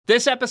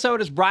This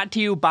episode is brought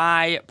to you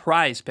by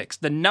Prize Picks,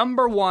 the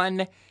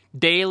 #1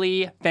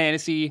 daily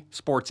fantasy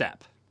sports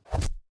app.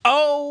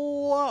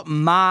 Oh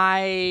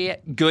my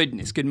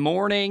goodness. Good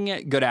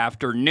morning, good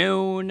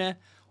afternoon,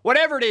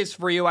 whatever it is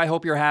for you. I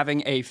hope you're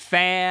having a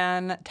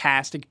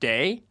fantastic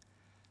day.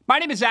 My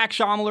name is Zach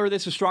Schomler.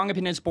 This is Strong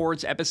Opinion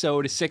Sports,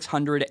 episode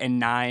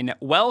 609.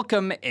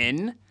 Welcome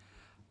in.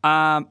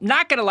 Not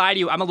going to lie to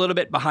you, I'm a little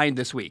bit behind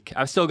this week.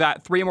 I've still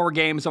got 3 more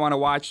games I want to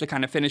watch to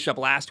kind of finish up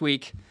last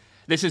week.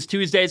 This is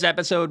Tuesday's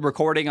episode,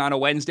 recording on a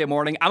Wednesday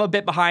morning. I'm a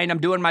bit behind. I'm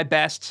doing my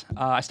best.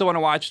 I still want to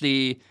watch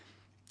I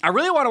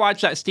really want to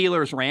watch that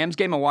Steelers-Rams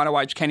game. I want to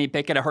watch Kenny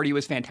Pickett. I heard he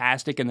was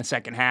fantastic in the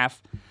second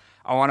half.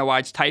 I want to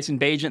watch Tyson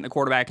Bagent, the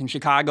quarterback in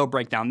Chicago,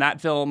 break down that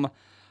film.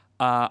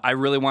 I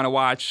really want to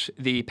watch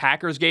the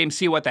Packers game,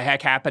 see what the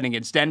heck happened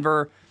against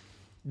Denver.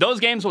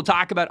 Those games we'll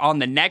talk about on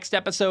the next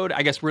episode.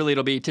 I guess really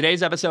it'll be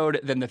today's episode,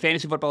 then the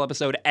fantasy football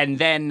episode, and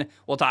then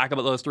we'll talk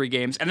about those 3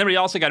 games. And then we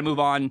also got to move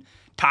on,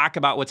 talk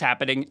about what's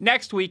happening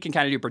next week and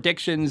kind of do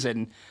predictions.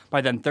 And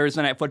by then,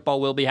 Thursday Night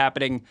Football will be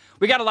happening.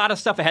 We got a lot of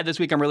stuff ahead this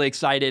week. I'm really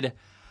excited.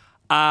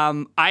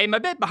 I'm a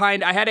bit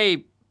behind. I had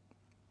a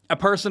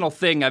personal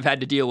thing I've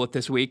had to deal with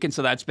this week, and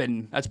so that's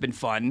been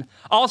fun.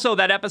 Also,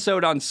 that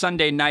episode on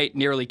Sunday night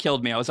nearly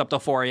killed me. I was up till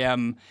 4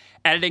 a.m.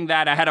 editing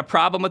that. I had a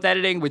problem with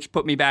editing, which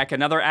put me back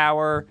another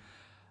hour.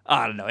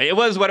 I don't know. It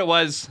was what it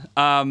was.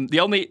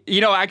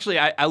 Actually,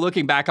 I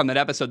looking back on that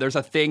episode, there's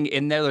a thing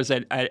in there. There's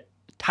a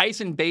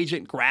Tyson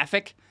Bagent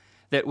graphic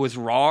that was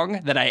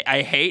wrong that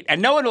I hate,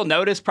 and no one will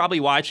notice. Probably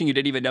watching, you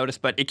didn't even notice,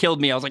 but it killed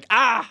me. I was like,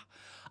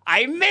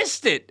 I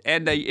missed it,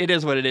 and it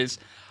is what it is.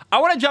 I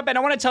want to jump in.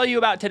 I want to tell you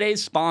about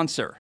today's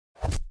sponsor.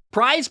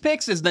 Prize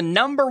Picks is the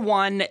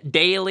 #1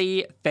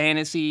 daily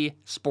fantasy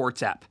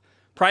sports app.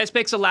 Prize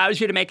Picks allows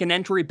you to make an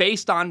entry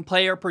based on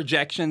player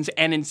projections,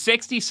 and in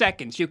 60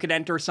 seconds, you could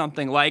enter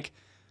something like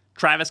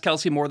Travis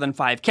Kelce more than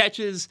 5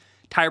 catches,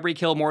 Tyreek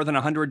Hill more than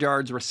 100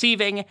 yards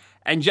receiving,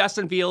 and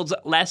Justin Fields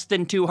less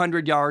than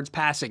 200 yards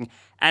passing.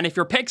 And if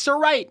your picks are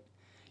right,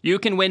 you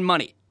can win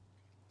money.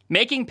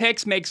 Making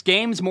picks makes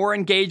games more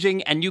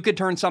engaging, and you could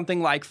turn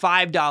something like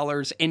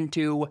 $5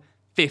 into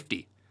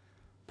 $50.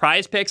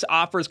 Prize Picks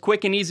offers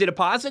quick and easy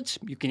deposits.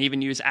 You can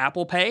even use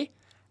Apple Pay.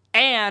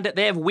 And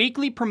they have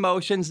weekly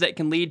promotions that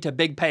can lead to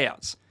big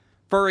payouts.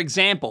 For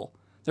example,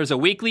 there's a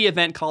weekly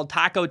event called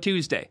Taco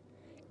Tuesday.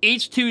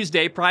 Each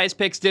Tuesday, Prize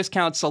Picks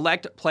discounts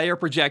select player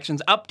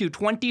projections up to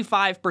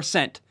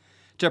 25%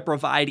 to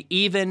provide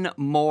even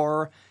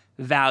more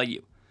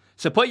value.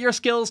 So put your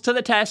skills to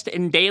the test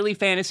in daily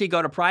fantasy.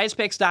 Go to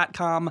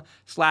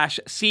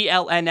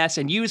prizepicks.com/CLNS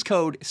and use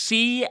code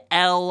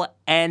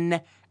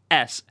CLNS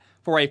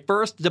for a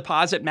first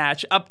deposit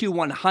match up to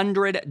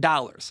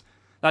 $100.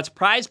 That's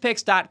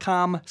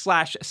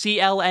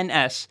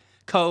prizepicks.com/CLNS,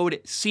 code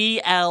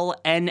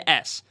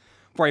CLNS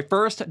for a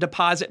first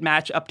deposit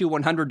match up to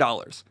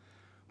 $100.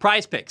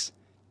 Prize Picks,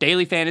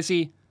 daily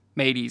fantasy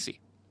made easy.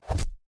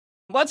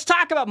 Let's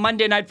talk about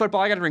Monday Night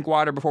Football. I got to drink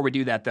water before we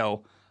do that,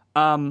 though.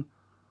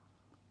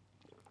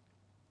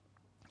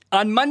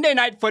 On Monday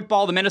Night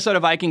Football, the Minnesota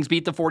Vikings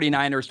beat the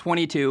 49ers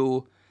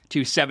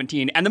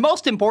 22-17. And the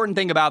most important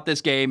thing about this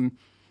game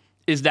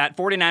is that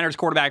 49ers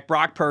quarterback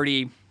Brock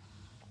Purdy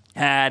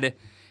had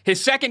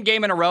his second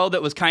game in a row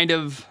that was kind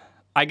of,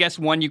 I guess,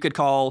 one you could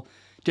call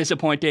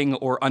disappointing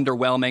or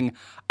underwhelming.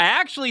 I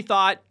actually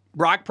thought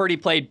Brock Purdy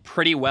played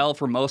pretty well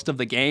for most of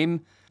the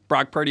game.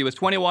 Brock Purdy was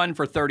 21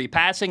 for 30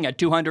 passing at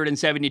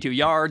 272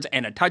 yards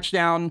and a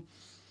touchdown.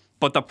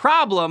 But the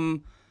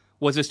problem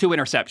was his 2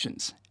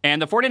 interceptions. And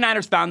the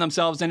 49ers found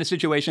themselves in a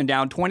situation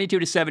down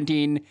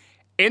 22-17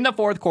 in the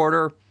fourth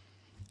quarter.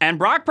 And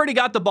Brock Purdy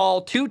got the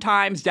ball 2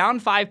 times, down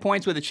 5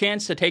 points with a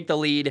chance to take the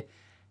lead.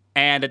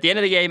 And at the end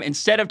of the game,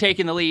 instead of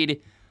taking the lead,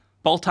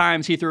 both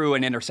times he threw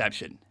an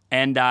interception.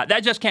 And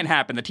that just can't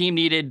happen. The team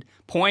needed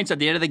points at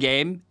the end of the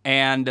game.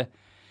 And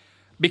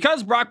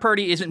because Brock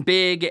Purdy isn't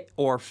big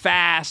or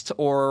fast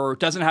or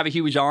doesn't have a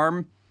huge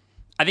arm,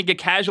 I think a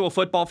casual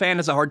football fan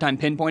has a hard time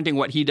pinpointing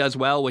what he does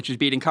well, which is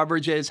beating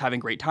coverages,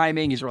 having great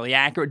timing. He's really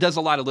accurate, does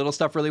a lot of little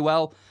stuff really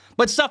well,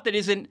 but stuff that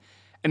isn't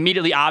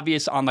immediately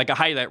obvious on like a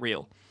highlight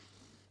reel.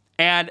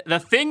 And the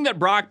thing that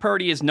Brock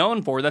Purdy is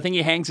known for, the thing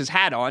he hangs his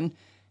hat on,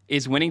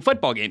 is winning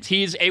football games.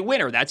 He's a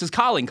winner. That's his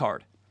calling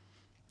card.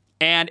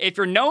 And if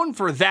you're known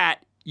for that,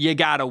 you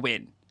gotta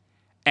win.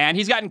 And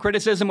he's gotten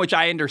criticism, which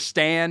I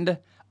understand,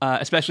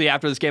 especially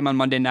after this game on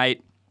Monday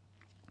night.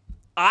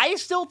 I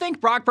still think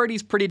Brock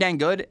Purdy's pretty dang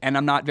good, and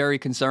I'm not very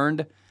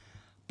concerned.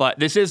 But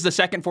this is the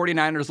second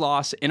 49ers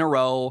loss in a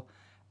row,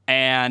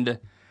 and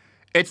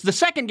it's the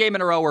second game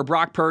in a row where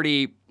Brock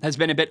Purdy has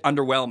been a bit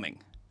underwhelming.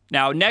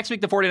 Now, next week,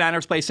 the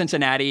 49ers play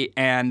Cincinnati,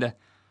 and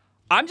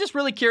I'm just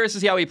really curious to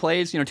see how he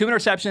plays. 2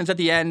 interceptions at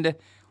the end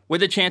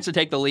with a chance to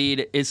take the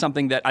lead is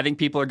something that I think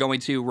people are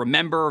going to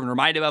remember and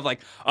remind him of, like,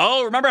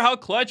 oh, remember how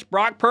clutch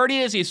Brock Purdy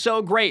is? He's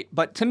so great.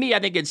 But to me, I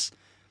think it's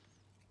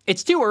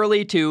too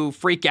early to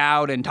freak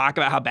out and talk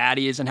about how bad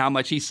he is and how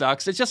much he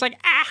sucks. It's just like,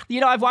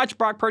 I've watched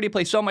Brock Purdy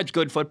play so much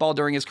good football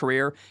during his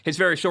career, his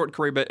very short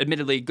career, but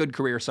admittedly good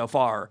career so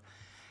far.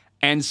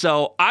 And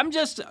so I'm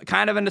just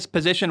kind of in this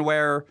position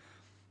where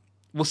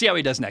we'll see how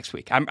he does next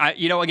week.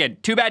 Again,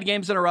 2 bad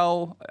games in a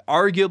row.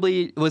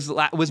 Arguably,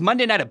 was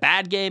Monday night a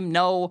bad game?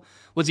 No.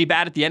 Was he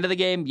bad at the end of the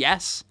game?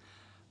 Yes.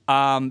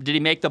 Did he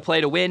make the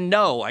play to win?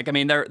 No.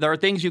 There are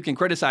things you can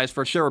criticize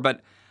for sure, but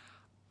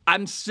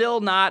I'm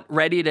still not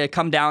ready to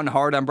come down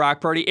hard on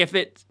Brock Purdy. If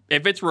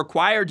it's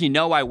required,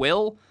 I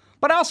will.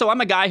 But also,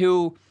 I'm a guy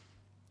who,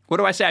 what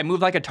do I say? I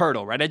move like a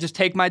turtle, right? I just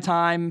take my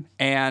time,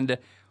 and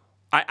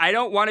I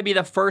don't want to be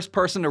the first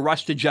person to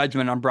rush to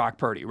judgment on Brock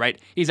Purdy, right?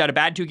 He's had a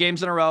bad 2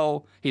 games in a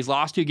row. He's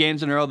lost 2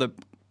 games in a row. The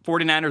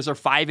 49ers are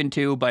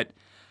 5-2, but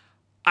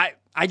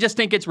I just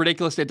think it's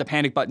ridiculous to hit the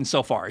panic button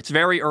so far. It's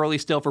very early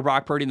still for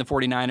Brock Purdy and the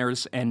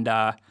 49ers, and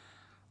I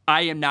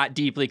am not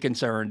deeply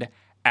concerned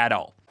at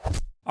all.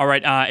 All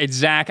right, it's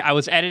Zach. I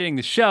was editing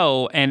the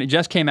show, and it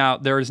just came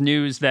out. There is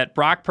news that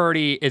Brock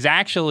Purdy is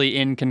actually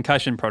in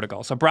concussion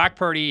protocol. So Brock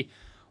Purdy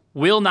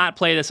will not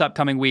play this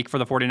upcoming week for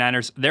the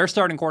 49ers. Their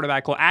starting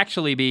quarterback will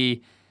actually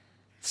be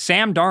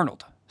Sam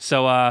Darnold.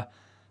 So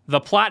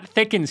the plot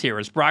thickens here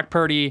as Brock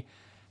Purdy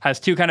has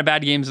 2 kind of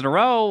bad games in a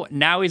row.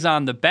 Now he's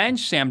on the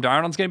bench. Sam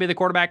Darnold's going to be the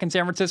quarterback in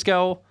San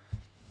Francisco.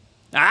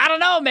 I don't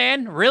know,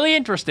 man. Really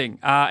interesting.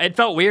 It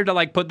felt weird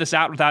to put this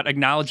out without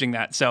acknowledging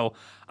that. So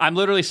I'm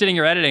literally sitting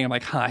here editing. I'm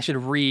like, I should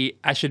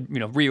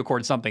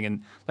re-record something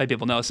and let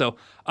people know. So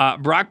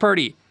Brock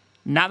Purdy,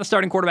 not the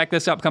starting quarterback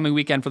this upcoming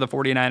weekend for the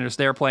 49ers.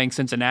 They're playing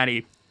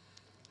Cincinnati.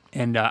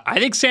 And I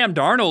think Sam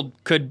Darnold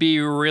could be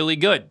really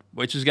good,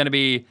 which is going to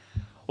be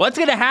what's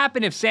going to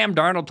happen if Sam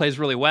Darnold plays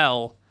really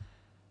well.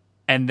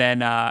 And then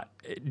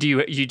do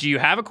you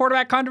have a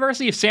quarterback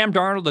controversy? If Sam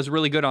Darnold is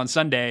really good on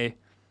Sunday,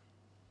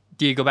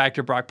 do you go back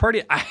to Brock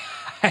Purdy? I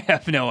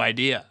have no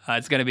idea.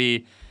 It's going to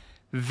be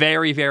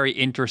very, very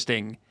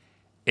interesting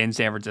in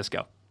San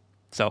Francisco.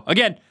 So,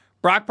 again,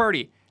 Brock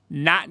Purdy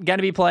not going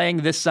to be playing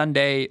this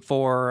Sunday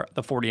for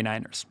the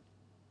 49ers.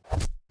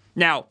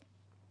 Now,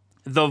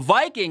 the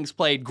Vikings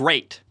played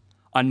great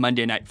on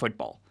Monday Night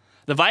Football.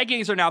 The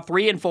Vikings are now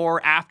 3-4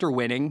 after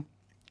winning,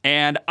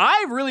 and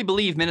I really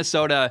believe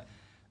Minnesota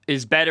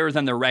is better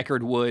than their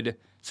record would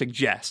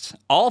suggest.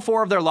 All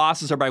 4 of their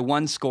losses are by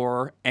 1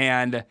 score,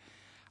 and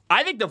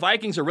I think the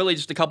Vikings are really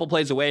just a couple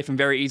plays away from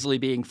very easily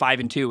being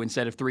 5-2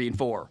 instead of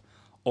 3-4,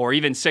 or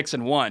even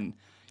 6-1.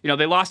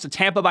 They lost to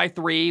Tampa by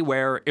 3,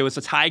 where it was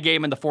a tie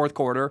game in the 4th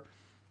quarter.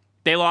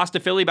 They lost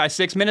to Philly by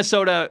 6.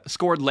 Minnesota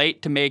scored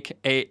late to make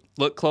it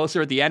look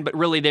closer at the end, but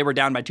really they were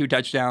down by 2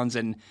 touchdowns,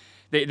 and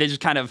they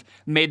just kind of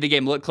made the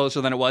game look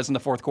closer than it was in the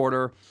 4th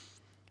quarter.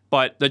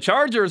 But the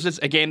Chargers is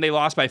a game they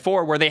lost by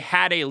 4, where they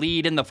had a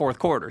lead in the 4th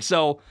quarter.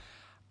 So,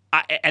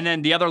 and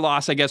then the other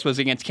loss, I guess, was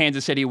against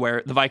Kansas City,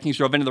 where the Vikings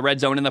drove into the red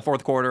zone in the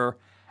 4th quarter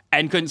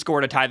and couldn't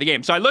score to tie the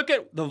game. So I look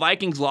at the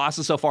Vikings'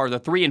 losses so far, they're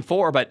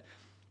 3-4, but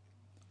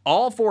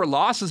all 4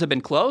 losses have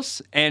been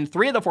close, and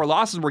 3 of the 4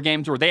 losses were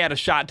games where they had a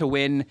shot to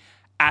win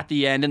at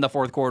the end in the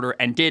 4th quarter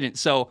and didn't.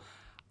 So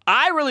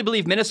I really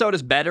believe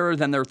Minnesota's better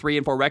than their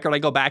 3-4 record. I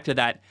go back to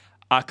that.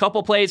 A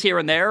couple plays here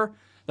and there,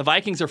 the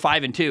Vikings are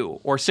 5-2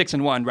 or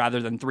 6-1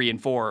 rather than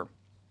 3-4.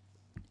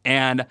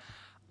 And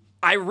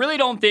I really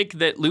don't think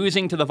that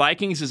losing to the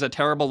Vikings is a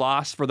terrible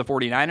loss for the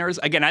 49ers.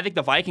 Again, I think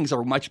the Vikings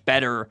are much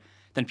better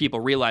than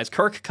people realize.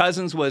 Kirk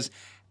Cousins was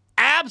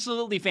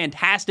absolutely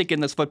fantastic in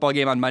this football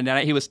game on Monday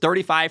night. He was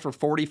 35 for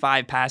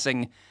 45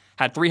 passing,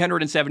 had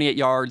 378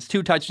 yards,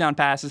 2 touchdown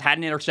passes, had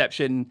an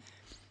interception.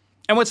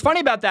 And what's funny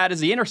about that is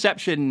the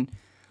interception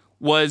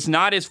was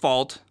not his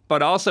fault,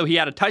 but also he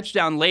had a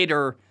touchdown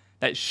later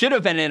that should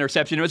have been an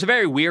interception. It was a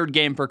very weird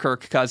game for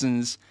Kirk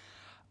Cousins.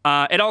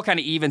 It all kind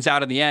of evens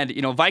out in the end.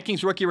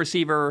 Vikings rookie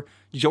receiver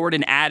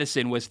Jordan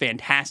Addison was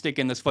fantastic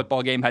in this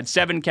football game, had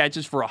 7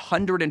 catches for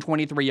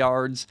 123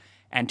 yards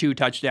and 2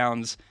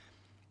 touchdowns.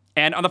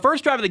 And on the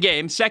first drive of the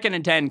game, 2nd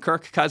and 10,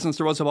 Kirk Cousins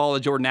throws the ball to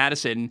Jordan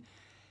Addison,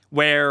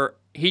 where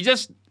he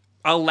just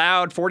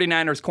allowed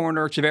 49ers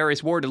corner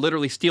Charvarius Ward to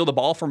literally steal the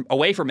ball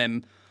away from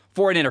him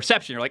for an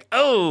interception. You're like,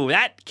 oh,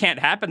 that can't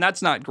happen.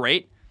 That's not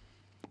great.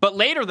 But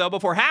later, though,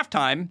 before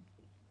halftime,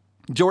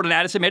 Jordan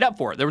Addison made up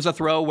for it. There was a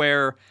throw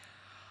where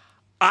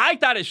I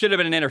thought it should have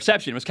been an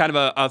interception. It was kind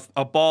of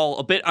a ball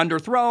a bit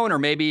underthrown, or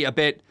maybe a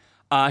bit,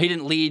 he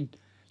didn't lead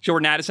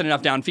Jordan Addison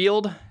enough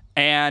downfield.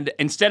 And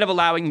instead of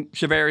allowing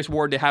Charvarius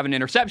Ward to have an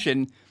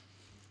interception,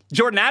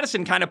 Jordan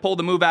Addison kind of pulled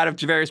the move out of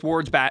Charvarius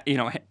Ward's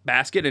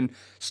basket and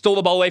stole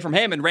the ball away from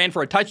him and ran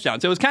for a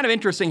touchdown. So it was kind of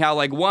interesting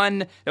how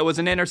one that was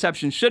an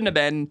interception shouldn't have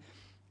been,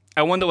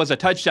 and one that was a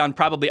touchdown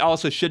probably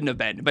also shouldn't have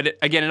been. But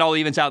again, it all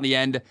evens out in the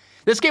end.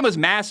 This game was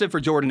massive for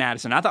Jordan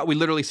Addison. I thought we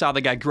literally saw the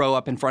guy grow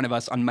up in front of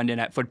us on Monday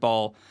Night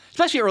Football,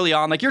 especially early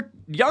on. Your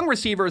young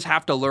receivers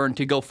have to learn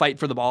to go fight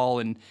for the ball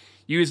and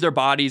use their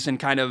bodies and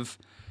kind of,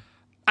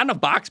 I don't know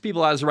if box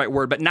people is the right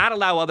word, but not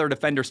allow other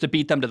defenders to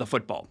beat them to the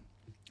football.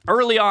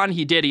 Early on,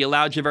 he did. He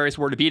allowed Charvarius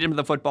Ward to beat him to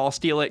the football,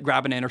 steal it,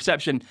 grab an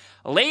interception.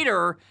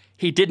 Later,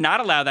 he did not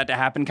allow that to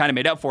happen, kind of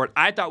made up for it.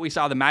 I thought we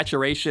saw the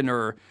maturation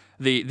or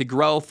the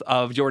growth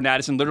of Jordan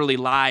Addison literally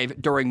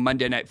live during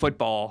Monday Night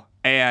Football.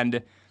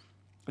 And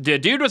The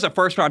dude was a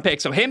first-round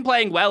pick, so him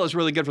playing well is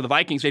really good for the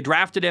Vikings. They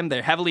drafted him.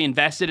 They're heavily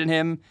invested in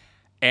him,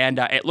 and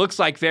it looks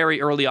like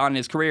very early on in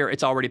his career,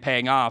 it's already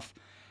paying off.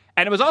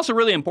 And it was also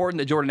really important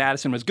that Jordan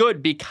Addison was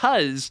good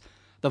because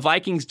the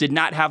Vikings did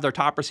not have their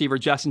top receiver,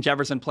 Justin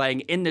Jefferson, playing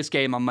in this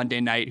game on Monday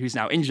night, who's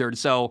now injured.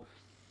 So,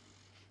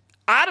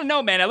 I don't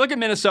know, man. I look at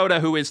Minnesota,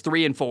 who is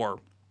 3-4,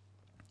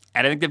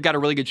 and I think they've got a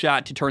really good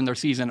shot to turn their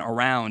season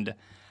around.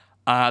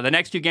 The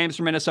next two games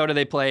for Minnesota,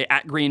 they play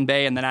at Green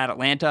Bay and then at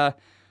Atlanta.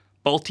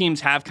 Both teams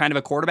have kind of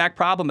a quarterback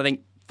problem. I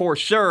think for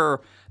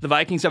sure the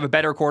Vikings have a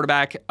better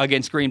quarterback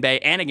against Green Bay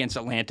and against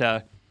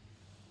Atlanta,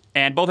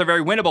 and both are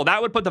very winnable.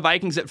 That would put the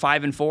Vikings at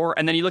 5-4.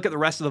 And then you look at the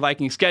rest of the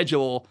Vikings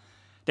schedule.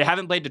 They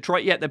haven't played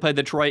Detroit yet. They played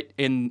Detroit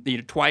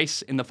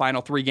twice in the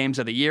final 3 games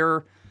of the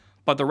year.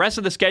 But the rest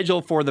of the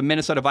schedule for the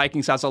Minnesota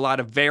Vikings has a lot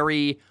of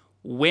very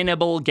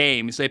winnable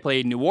games. They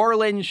played New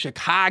Orleans,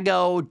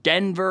 Chicago,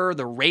 Denver,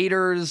 the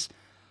Raiders.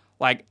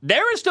 Like,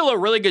 there is still a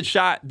really good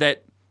shot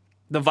that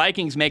the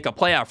Vikings make a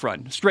playoff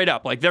run, straight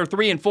up. Like, they're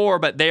 3-4,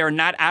 but they are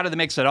not out of the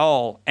mix at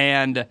all.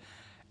 And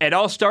it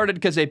all started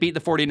because they beat the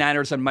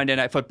 49ers on Monday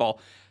Night Football.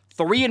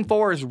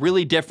 3-4 is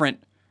really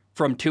different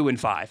from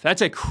 2-5.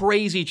 That's a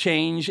crazy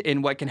change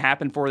in what can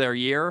happen for their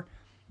year.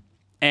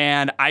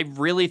 And I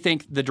really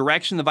think the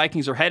direction the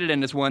Vikings are headed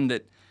in is one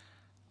that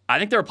I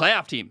think they're a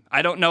playoff team.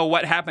 I don't know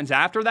what happens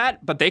after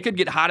that, but they could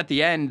get hot at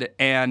the end.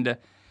 And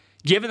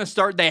given the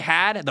start they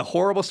had, the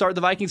horrible start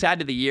the Vikings had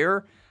to the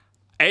year,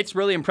 it's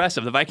really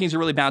impressive. The Vikings are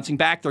really bouncing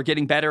back. They're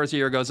getting better as the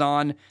year goes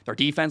on. Their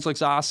defense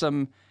looks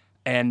awesome.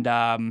 And,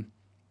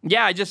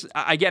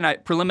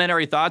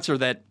 preliminary thoughts are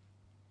that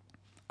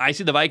I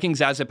see the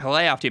Vikings as a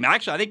playoff team.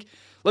 Actually,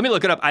 let me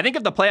look it up. I think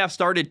if the playoffs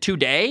started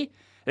today,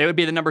 they would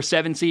be the number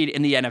 7 seed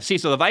in the NFC.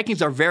 So the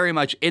Vikings are very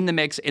much in the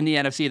mix in the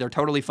NFC. They're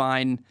totally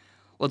fine.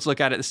 Let's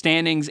look at it. The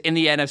standings in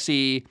the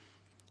NFC.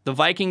 The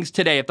Vikings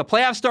today, if the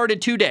playoffs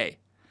started today,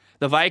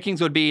 the Vikings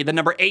would be the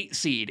number 8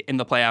 seed in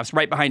the playoffs,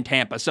 right behind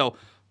Tampa. So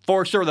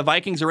for sure, the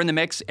Vikings are in the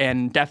mix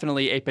and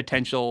definitely a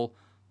potential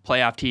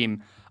playoff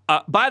team.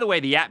 By the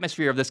way, the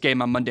atmosphere of this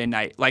game on Monday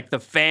night, like the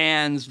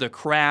fans, the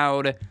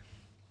crowd,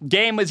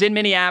 game was in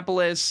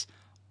Minneapolis,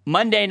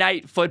 Monday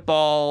Night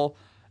Football.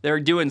 They're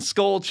doing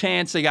skull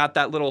chants. They got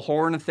that little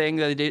horn thing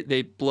that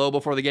they blow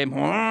before the game.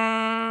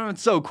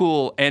 It's so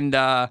cool. And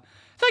I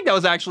think that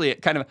was actually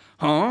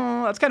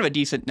that's kind of a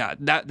decent. No,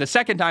 the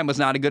second time was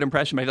not a good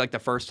impression. Maybe like the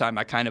first time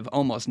I kind of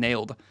almost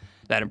nailed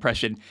that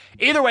impression.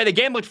 Either way, the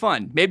game looked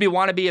fun. Made me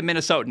want to be a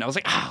Minnesotan. I was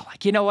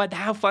like, you know what?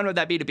 How fun would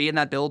that be to be in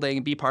that building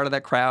and be part of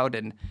that crowd?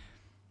 And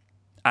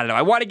I don't know.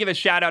 I want to give a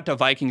shout out to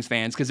Vikings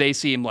fans because they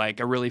seem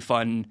like a really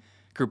fun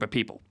group of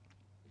people.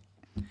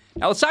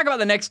 Now let's talk about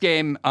the next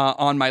game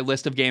on my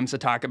list of games to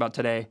talk about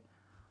today.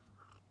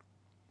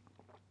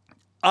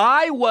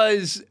 I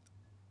was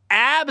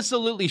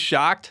absolutely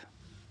shocked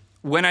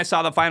when I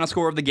saw the final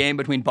score of the game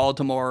between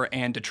Baltimore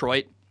and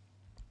Detroit.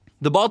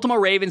 The Baltimore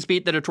Ravens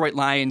beat the Detroit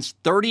Lions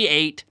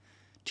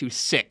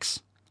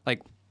 38-6.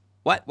 Like,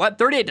 what?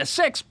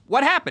 38-6?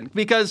 What happened?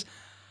 Because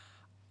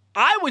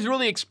I was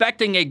really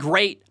expecting a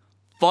great,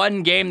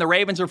 fun game. The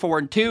Ravens were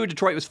 4-2.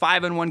 Detroit was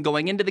 5-1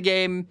 going into the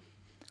game.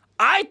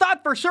 I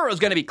thought for sure it was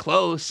going to be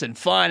close and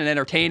fun and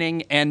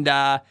entertaining. And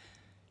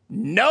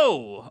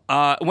no.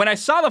 When I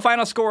saw the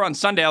final score on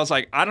Sunday, I was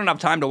like, I don't have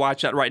time to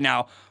watch that right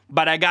now,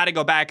 but I got to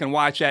go back and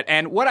watch it.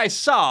 And what I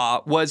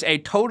saw was a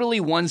totally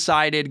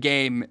one-sided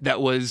game that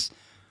was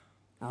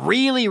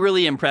really,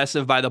 really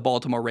impressive by the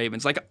Baltimore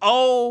Ravens. Like,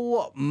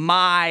 oh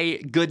my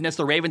goodness,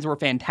 the Ravens were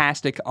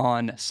fantastic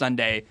on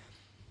Sunday.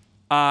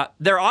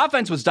 Their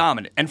offense was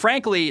dominant. And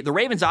frankly, the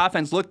Ravens'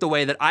 offense looked the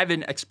way that I've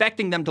been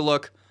expecting them to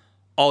look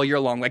all year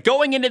long. Like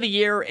going into the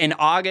year in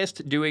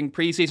August doing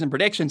preseason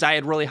predictions, I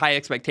had really high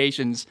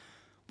expectations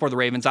for the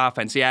Ravens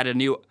offense. He added a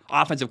new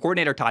offensive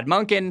coordinator, Todd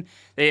Monken.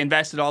 They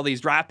invested all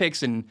these draft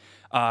picks and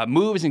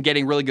moves and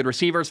getting really good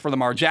receivers for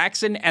Lamar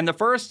Jackson. And the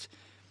first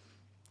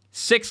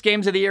 6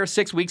 games of the year,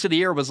 6 weeks of the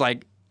year was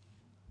like,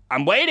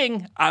 I'm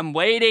waiting, and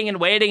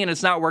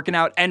it's not working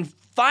out. And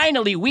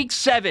finally, week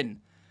 7,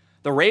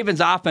 the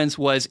Ravens offense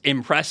was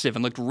impressive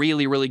and looked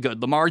really, really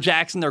good. Lamar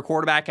Jackson, their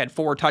quarterback, had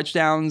 4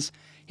 touchdowns.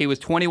 He was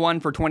 21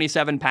 for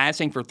 27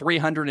 passing for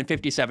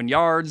 357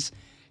 yards.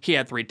 He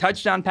had 3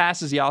 touchdown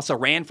passes. He also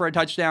ran for a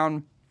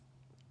touchdown.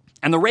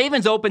 And the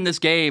Ravens opened this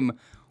game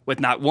with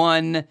not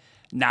 1,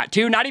 not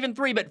 2, not even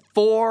 3, but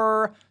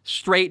 4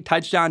 straight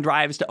touchdown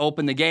drives to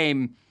open the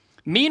game.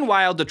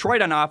 Meanwhile,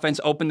 Detroit on offense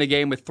opened the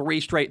game with 3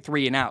 straight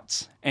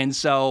 3-and-outs. And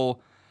so,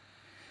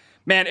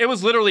 man, it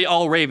was literally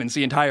all Ravens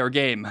the entire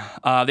game.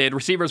 They had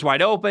receivers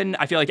wide open.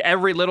 I feel like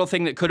every little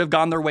thing that could have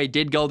gone their way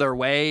did go their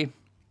way.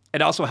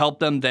 It also helped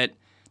them that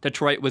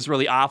Detroit was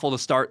really awful to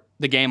start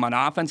the game on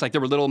offense. Like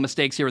there were little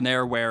mistakes here and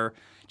there where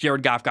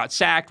Jared Goff got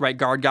sacked, right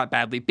guard got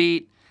badly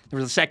beat. There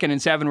was a 2nd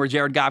and 7 where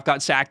Jared Goff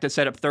got sacked that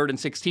set up 3rd and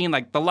 16.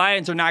 Like the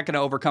Lions are not going to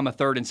overcome a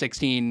 3rd and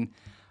 16.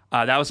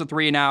 That was a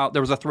 3-and-out.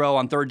 There was a throw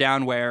on 3rd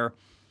down where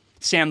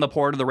Sam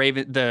Laporta,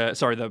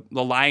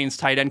 the Lions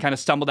tight end, kind of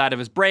stumbled out of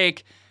his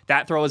break.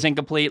 That throw was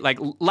incomplete. Like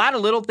a lot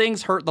of little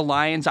things hurt the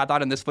Lions, I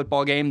thought, in this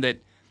football game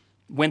that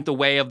went the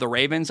way of the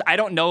Ravens. I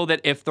don't know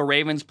that if the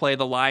Ravens play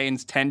the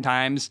Lions 10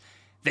 times,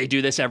 they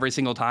do this every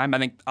single time. I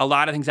think a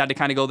lot of things had to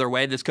kind of go their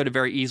way. This could have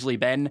very easily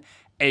been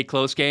a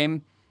close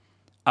game.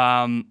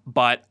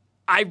 But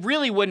I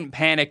really wouldn't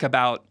panic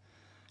about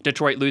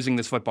Detroit losing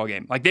this football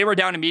game. Like, they were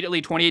down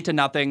immediately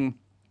 28-0.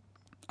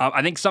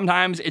 I think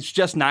sometimes it's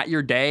just not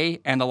your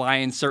day, and the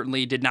Lions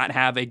certainly did not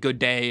have a good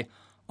day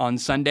on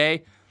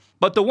Sunday.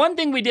 But the one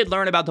thing we did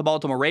learn about the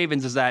Baltimore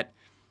Ravens is that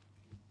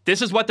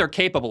this is what they're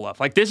capable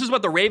of. Like, this is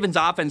what the Ravens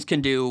offense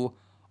can do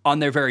on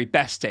their very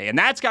best day. And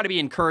that's got to be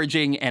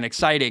encouraging and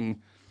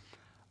exciting.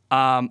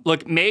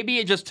 Look, maybe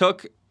it just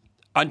took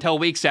until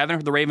week 7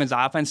 for the Ravens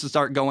offense to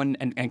start going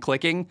and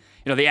clicking.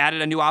 They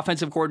added a new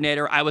offensive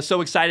coordinator. I was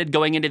so excited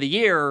going into the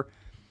year.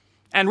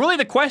 And really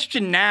the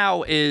question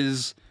now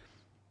is,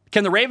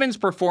 can the Ravens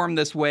perform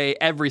this way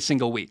every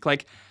single week?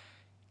 Like,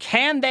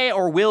 can they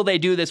or will they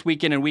do this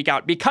week in and week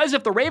out? Because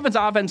if the Ravens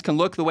offense can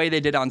look the way they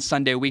did on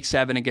Sunday, week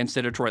 7 against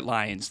the Detroit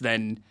Lions,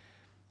 then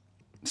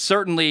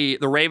certainly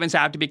the Ravens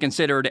have to be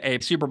considered a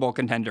Super Bowl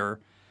contender.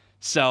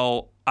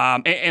 So,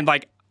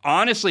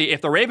 honestly,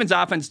 if the Ravens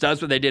offense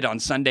does what they did on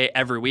Sunday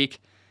every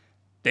week,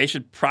 they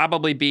should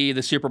probably be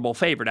the Super Bowl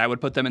favorite. I would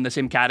put them in the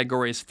same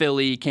category as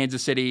Philly,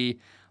 Kansas City,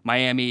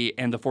 Miami,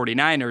 and the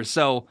 49ers.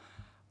 So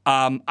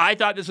I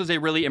thought this was a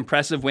really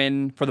impressive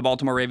win for the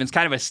Baltimore Ravens,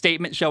 kind of a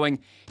statement showing,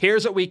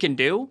 here's what we can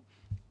do.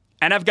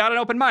 And I've got an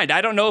open mind.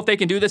 I don't know if they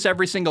can do this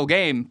every single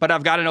game, but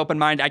I've got an open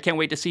mind. I can't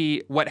wait to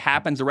see what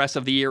happens the rest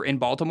of the year in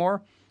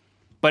Baltimore.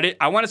 But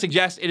I want to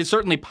suggest it is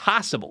certainly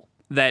possible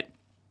that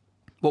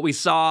what we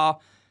saw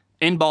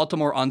in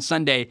Baltimore on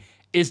Sunday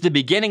is the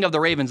beginning of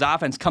the Ravens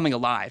offense coming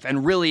alive.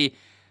 And really,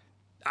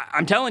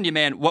 I'm telling you,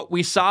 man, what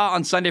we saw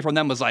on Sunday from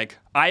them was like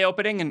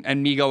eye-opening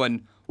and me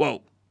going,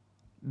 whoa,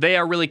 they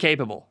are really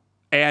capable.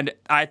 And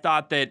I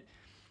thought that,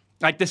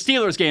 like the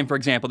Steelers game, for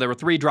example, there were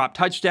 3 dropped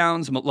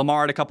touchdowns.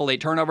 Lamar had a couple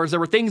late turnovers. There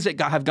were things that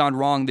have gone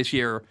wrong this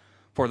year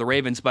for the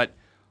Ravens, but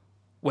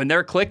when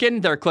they're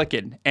clicking, they're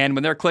clicking. And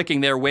when they're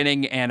clicking, they're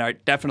winning and are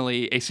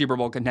definitely a Super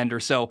Bowl contender.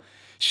 So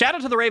shout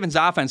out to the Ravens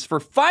offense for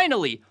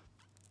finally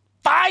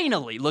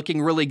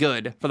looking really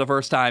good for the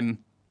first time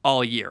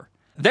all year.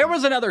 There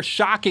was another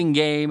shocking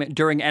game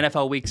during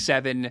NFL Week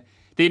 7.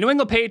 The New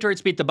England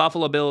Patriots beat the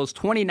Buffalo Bills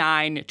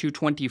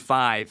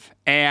 29-25.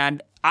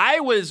 And I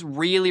was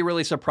really,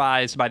 really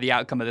surprised by the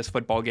outcome of this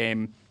football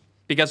game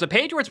because the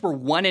Patriots were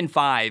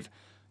 1-5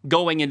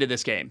 going into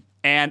this game.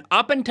 And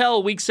up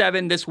until Week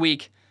 7 this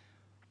week,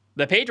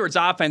 the Patriots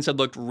offense had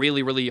looked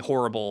really, really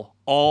horrible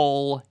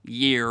all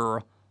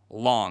year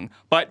long.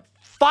 But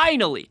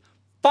finally,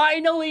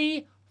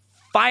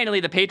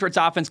 the Patriots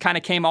offense kind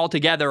of came all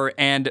together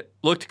and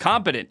looked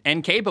competent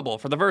and capable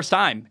for the first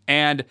time.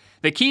 And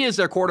the key is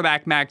their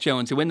quarterback, Mac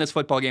Jones, who in this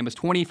football game was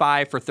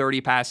 25 for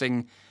 30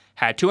 passing,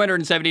 had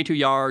 272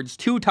 yards,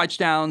 2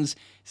 touchdowns,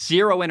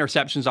 0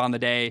 interceptions on the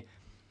day.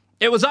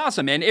 It was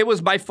awesome, and it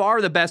was by far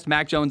the best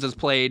Mac Jones has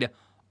played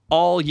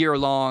all year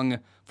long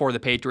for the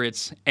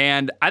Patriots.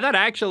 And I thought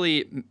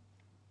actually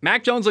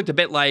Mac Jones looked a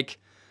bit like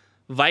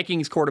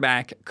Vikings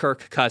quarterback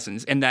Kirk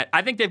Cousins in that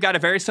I think they've got a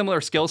very similar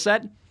skill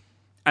set.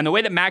 And the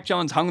way that Mac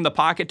Jones hung in the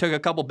pocket, took a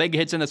couple big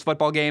hits in this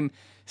football game,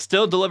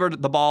 still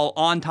delivered the ball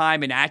on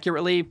time and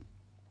accurately.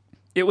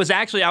 It was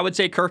actually, I would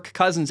say, Kirk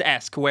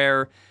Cousins-esque,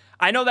 where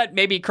I know that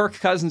maybe Kirk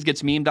Cousins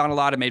gets memed on a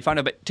lot and made fun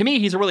of, but to me,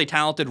 he's a really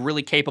talented,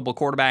 really capable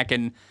quarterback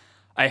and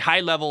a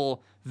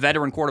high-level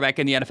veteran quarterback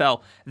in the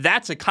NFL.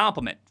 That's a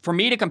compliment. For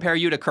me to compare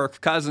you to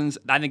Kirk Cousins,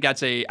 I think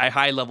that's a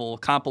high-level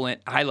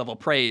compliment, high-level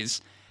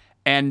praise.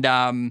 And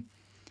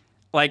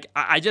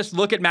I just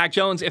look at Mac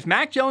Jones. If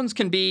Mac Jones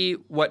can be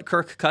what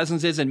Kirk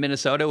Cousins is in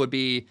Minnesota, it would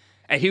be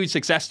a huge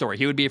success story.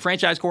 He would be a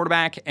franchise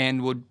quarterback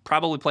and would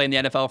probably play in the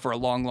NFL for a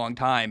long, long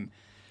time.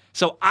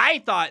 So I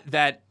thought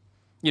that,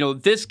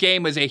 this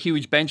game was a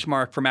huge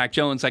benchmark for Mac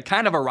Jones, like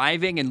kind of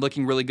arriving and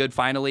looking really good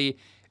finally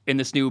in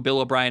this new Bill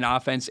O'Brien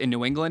offense in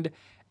New England.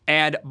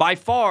 And by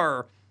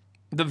far,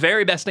 the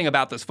very best thing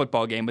about this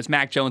football game was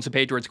Mac Jones, the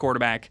Patriots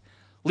quarterback,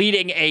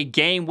 leading a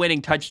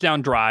game-winning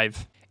touchdown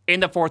drive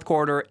in the fourth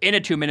quarter in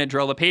a 2-minute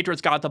drill. The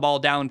Patriots got the ball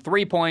down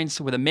 3 points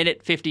with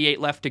 1:58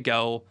 left to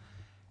go.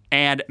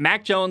 And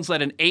Mac Jones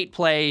led an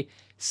 8-play,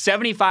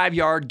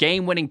 75-yard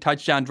game-winning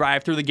touchdown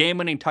drive through the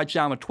game-winning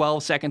touchdown with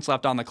 12 seconds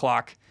left on the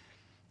clock.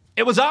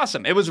 It was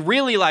awesome. It was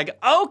really like,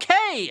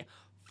 okay,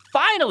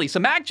 finally. So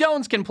Mac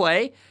Jones can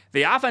play.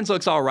 The offense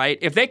looks all right.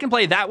 If they can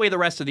play that way the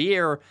rest of the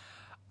year,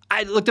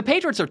 the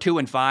Patriots are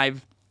 2-5.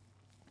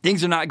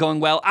 Things are not going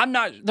well.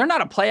 They're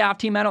not a playoff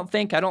team, I don't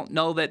think. I don't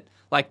know that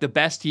the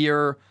best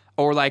year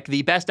or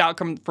the best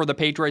outcome for the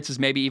Patriots is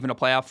maybe even a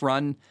playoff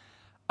run.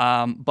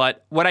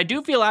 But what I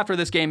do feel after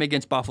this game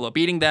against Buffalo,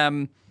 beating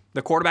them,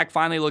 the quarterback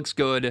finally looks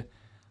good.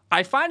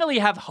 I finally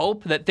have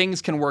hope that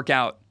things can work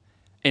out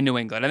in New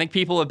England. I think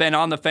people have been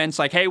on the fence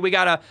hey, we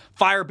got to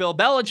fire Bill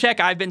Belichick.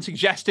 I've been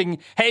suggesting,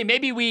 hey,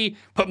 maybe we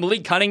put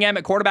Malik Cunningham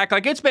at quarterback.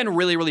 It's been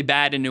really, really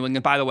bad in New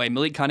England. By the way,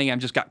 Malik Cunningham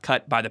just got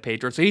cut by the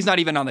Patriots, so he's not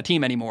even on the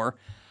team anymore.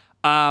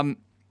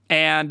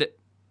 And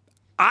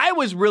I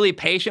was really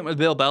patient with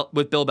Bill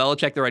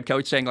Belichick, their head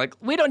coach, saying, like,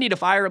 we don't need to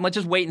fire him. Let's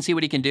just wait and see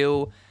what he can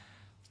do.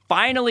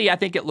 Finally, I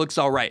think it looks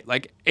all right.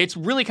 Like, it's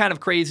really kind of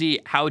crazy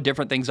how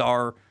different things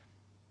are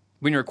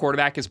when your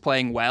quarterback is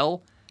playing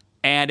well.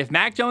 And if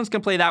Mac Jones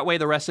can play that way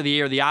the rest of the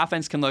year, the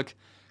offense can look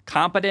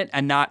competent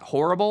and not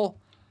horrible.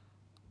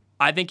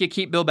 I think you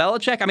keep Bill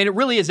Belichick. I mean, it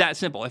really is that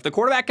simple. If the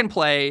quarterback can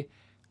play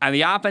and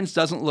the offense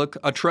doesn't look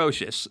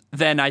atrocious,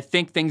 then I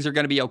think things are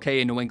going to be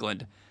okay in New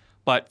England.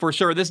 But for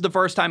sure, this is the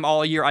first time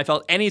all year I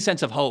felt any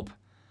sense of hope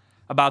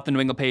about the New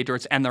England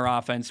Patriots and their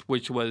offense,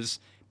 which was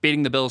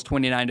beating the Bills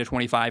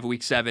 29-25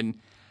 week 7.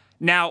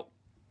 Now,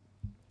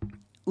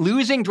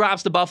 losing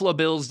drops the Buffalo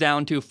Bills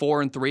down to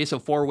 4-3, so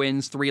 4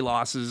 wins, 3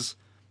 losses.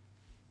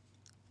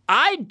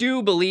 I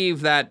do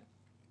believe that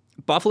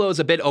Buffalo is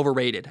a bit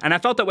overrated, and I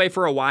felt that way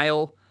for a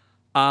while.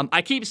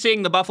 I keep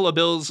seeing the Buffalo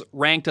Bills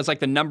ranked as like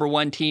the number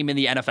 1 team in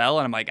the NFL,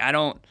 and I'm like, I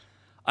don't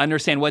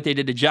understand what they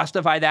did to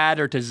justify that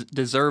or to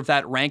deserve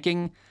that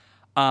ranking.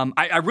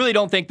 I really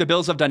don't think the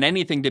Bills have done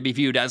anything to be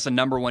viewed as the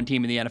number 1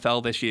 team in the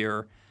NFL this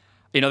year.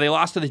 You know, they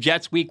lost to the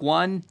Jets week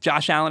 1.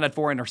 Josh Allen had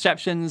 4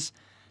 interceptions.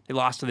 They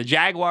lost to the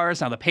Jaguars,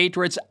 now the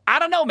Patriots. I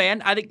don't know,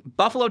 man. I think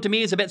Buffalo, to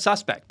me, is a bit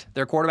suspect.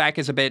 Their quarterback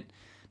is a bit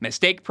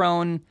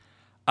mistake-prone.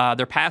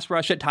 Their pass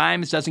rush at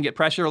times doesn't get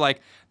pressure.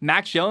 Like,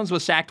 Mac Jones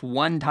was sacked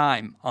 1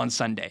 time on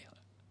Sunday.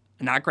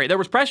 Not great. There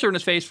was pressure in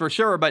his face for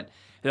sure, but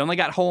they only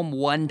got home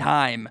 1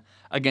 time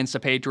against the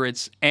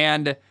Patriots.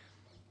 And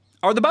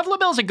are the Buffalo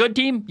Bills a good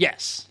team?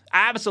 Yes,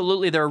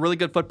 absolutely. They're a really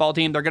good football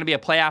team. They're going to be a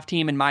playoff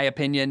team, in my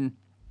opinion.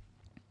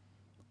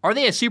 Are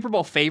they a Super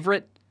Bowl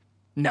favorite?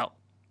 No.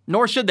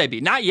 Nor should they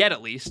be. Not yet,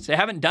 at least. They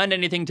haven't done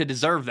anything to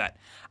deserve that.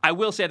 I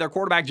will say their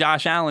quarterback,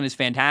 Josh Allen, is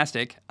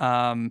fantastic.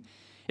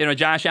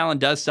 Josh Allen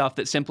does stuff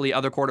that simply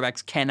other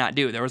quarterbacks cannot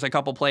do. There was a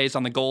couple plays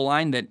on the goal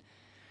line that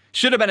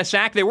should have been a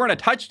sack. They weren't a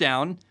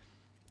touchdown,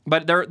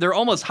 but they're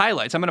almost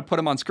highlights. I'm going to put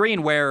them on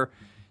screen where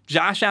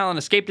Josh Allen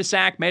escaped a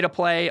sack, made a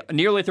play,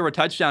 nearly threw a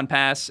touchdown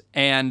pass,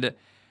 and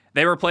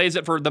they were plays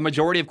that for the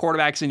majority of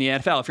quarterbacks in the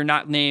NFL. If you're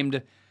not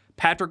named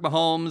Patrick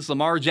Mahomes,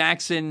 Lamar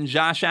Jackson,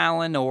 Josh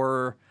Allen,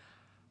 or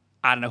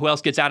I don't know who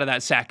else gets out of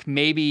that sack.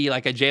 Maybe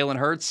like a Jalen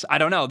Hurts. I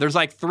don't know. There's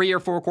like 3 or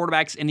 4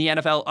 quarterbacks in the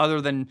NFL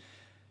other than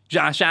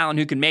Josh Allen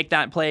who can make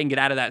that play and get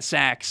out of that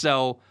sack.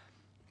 So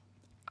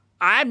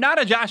I'm not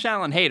a Josh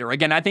Allen hater.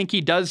 Again, I think he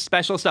does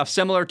special stuff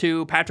similar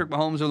to Patrick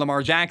Mahomes or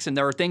Lamar Jackson.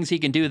 There are things he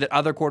can do that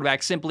other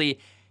quarterbacks simply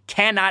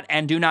cannot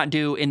and do not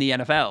do in the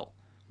NFL.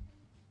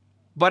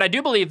 But I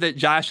do believe that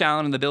Josh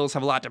Allen and the Bills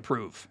have a lot to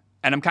prove.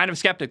 And I'm kind of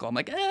skeptical. I'm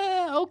like,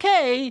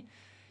 okay.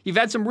 You've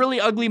had some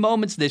really ugly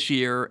moments this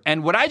year.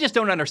 And what I just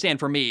don't understand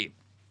for me,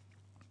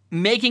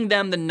 making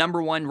them the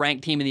number 1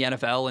 ranked team in the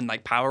NFL in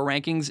like power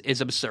rankings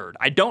is absurd.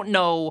 I don't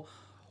know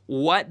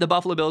what the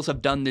Buffalo Bills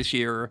have done this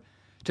year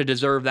to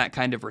deserve that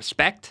kind of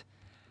respect.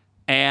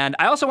 And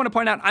I also want to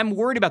point out, I'm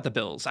worried about the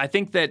Bills. I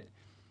think that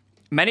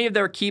many of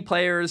their key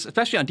players,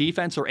 especially on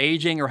defense, are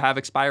aging or have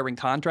expiring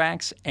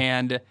contracts.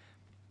 And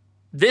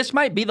this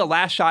might be the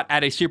last shot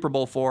at a Super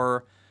Bowl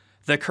for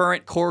the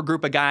current core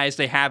group of guys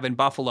they have in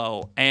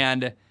Buffalo.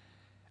 And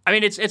I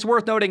mean, it's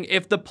worth noting,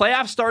 if the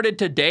playoffs started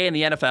today in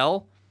the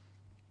NFL,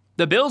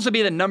 the Bills would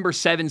be the number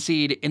 7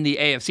 seed in the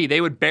AFC. They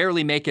would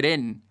barely make it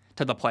in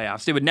to the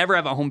playoffs. They would never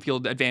have a home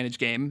field advantage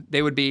game.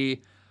 They would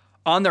be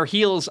on their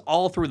heels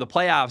all through the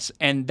playoffs.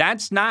 And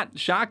that's not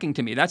shocking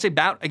to me. That's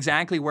about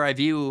exactly where I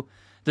view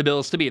the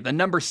Bills to be. The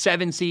number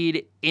 7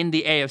 seed in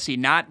the AFC,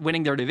 not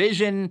winning their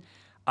division,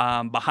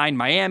 behind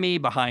Miami,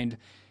 behind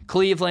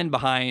Cleveland,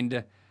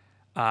 behind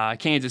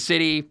Kansas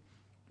City.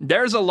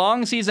 There's a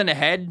long season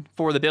ahead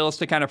for the Bills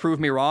to kind of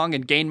prove me wrong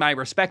and gain my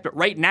respect. But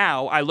right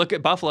now, I look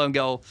at Buffalo and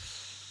go,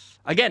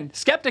 again,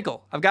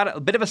 skeptical. I've got a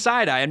bit of a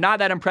side eye. I'm not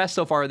that impressed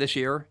so far this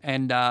year.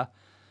 And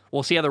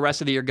we'll see how the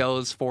rest of the year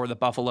goes for the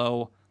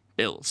Buffalo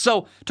Bills.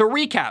 So to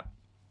recap,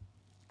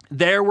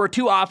 there were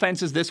 2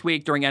 offenses this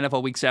week during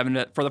NFL Week 7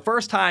 that for the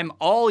first time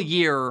all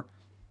year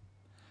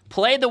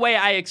played the way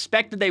I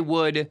expected they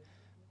would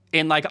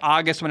in like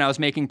August when I was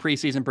making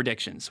preseason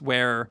predictions,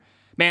 where,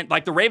 man,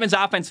 like the Ravens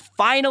offense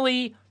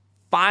finally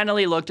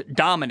looked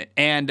dominant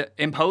and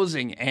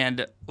imposing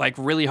and like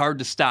really hard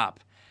to stop.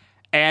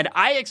 And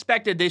I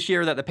expected this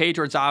year that the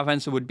Patriots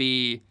offense would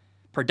be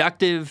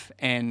productive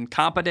and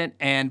competent.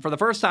 And for the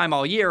first time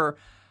all year,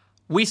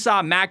 we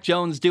saw Mac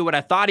Jones do what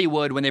I thought he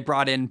would when they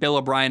brought in Bill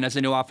O'Brien as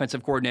a new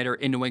offensive coordinator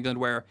in New England,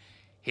 where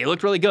he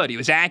looked really good. He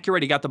was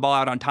accurate. He got the ball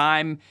out on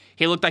time.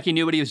 He looked like he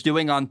knew what he was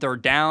doing on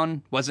 3rd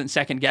down, wasn't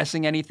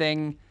second-guessing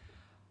anything.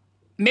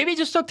 Maybe it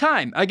just took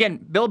time. Again,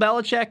 Bill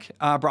Belichick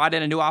brought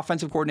in a new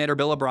offensive coordinator,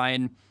 Bill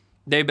O'Brien.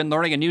 They've been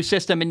learning a new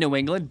system in New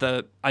England,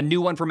 a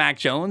new one for Mac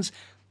Jones.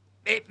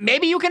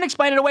 Maybe you can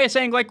explain it away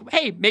saying, like,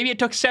 hey, maybe it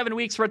took 7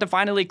 weeks for it to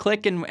finally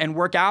click and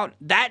work out.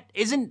 That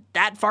isn't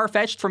that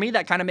far-fetched for me.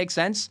 That kind of makes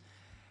sense.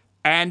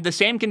 And the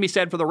same can be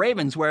said for the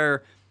Ravens,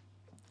 where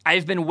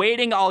I've been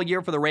waiting all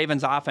year for the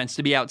Ravens offense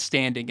to be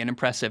outstanding and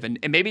impressive. And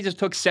maybe it just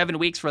took 7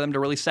 weeks for them to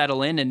really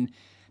settle in and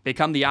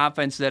become the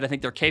offense that I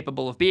think they're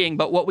capable of being.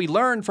 But what we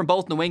learned from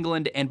both New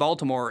England and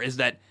Baltimore is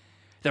that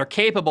they're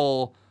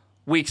capable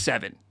Week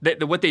 7.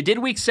 What they did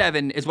Week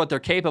 7 is what they're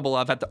capable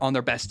of on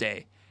their best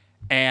day.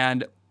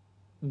 And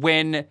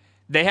when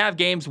they have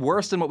games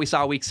worse than what we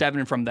saw Week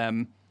 7 from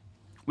them,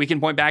 we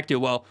can point back to,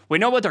 well, we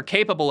know what they're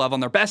capable of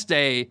on their best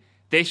day.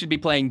 They should be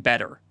playing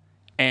better.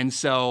 And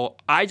so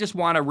I just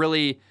want to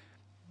really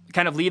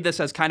kind of leave this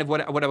as kind of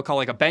what I would call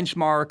like a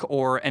benchmark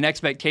or an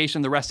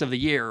expectation the rest of the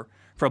year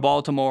for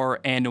Baltimore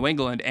and New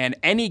England. And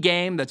any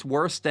game that's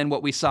worse than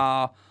what we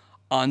saw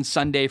on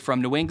Sunday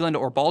from New England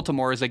or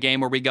Baltimore is a game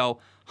where we go,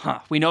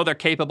 we know they're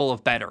capable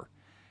of better.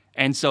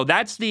 And so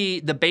that's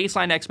the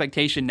baseline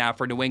expectation now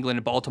for New England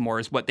and Baltimore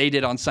is what they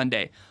did on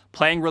Sunday.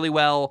 Playing really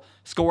well,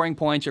 scoring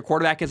points, your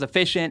quarterback is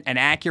efficient and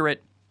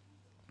accurate.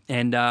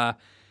 And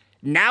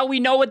now we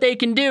know what they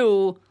can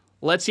do.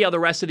 Let's see how the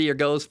rest of the year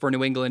goes for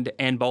New England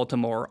and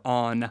Baltimore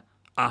on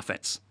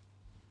offense.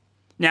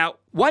 Now,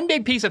 one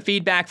big piece of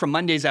feedback from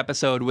Monday's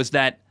episode was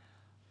that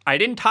I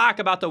didn't talk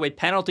about the way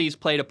penalties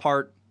played a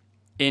part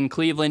in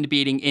Cleveland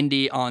beating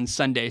Indy on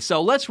Sunday.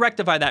 So let's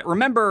rectify that.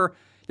 Remember,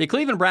 the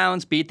Cleveland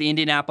Browns beat the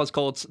Indianapolis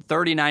Colts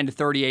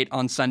 39-38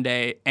 on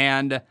Sunday,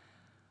 and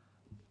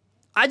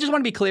I just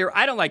want to be clear,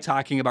 I don't like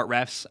talking about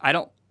refs.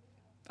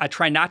 I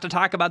try not to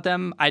talk about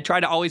them. I try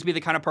to always be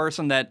the kind of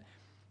person that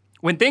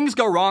when things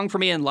go wrong for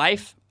me in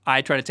life,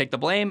 I try to take the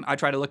blame. I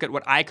try to look at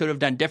what I could have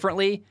done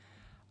differently.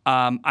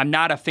 I'm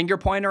not a finger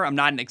pointer. I'm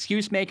not an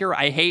excuse maker.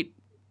 I hate,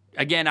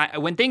 again,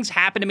 when things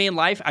happen to me in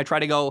life, I try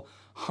to go,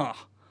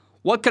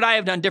 what could I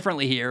have done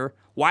differently here?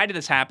 Why did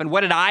this happen?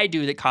 What did I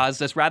do that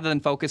caused this? Rather than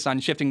focus on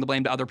shifting the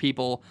blame to other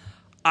people,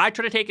 I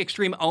try to take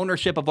extreme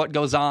ownership of what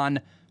goes on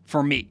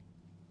for me.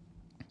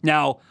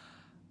 Now,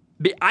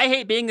 I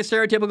hate being the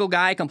stereotypical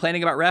guy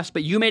complaining about refs,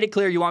 but you made it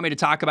clear you want me to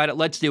talk about it.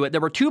 Let's do it.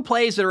 There were 2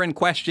 plays that are in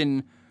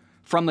question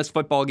from this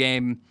football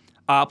game.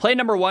 Play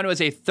number 1 was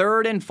a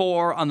 3rd and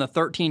 4 on the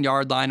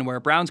 13-yard line where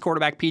Browns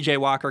quarterback P.J.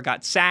 Walker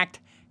got sacked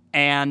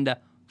and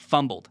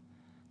fumbled.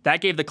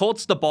 That gave the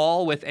Colts the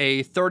ball with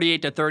a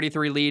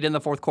 38-33 lead in the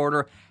fourth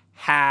quarter.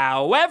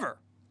 However,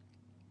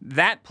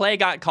 that play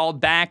got called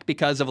back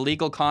because of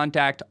illegal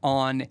contact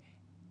on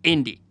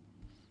Indy.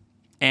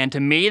 And to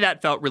me,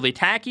 that felt really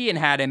tacky and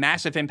had a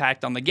massive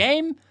impact on the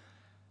game.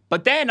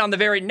 But then on the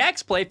very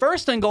next play,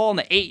 1st and goal on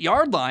the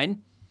 8-yard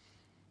line,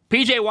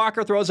 P.J.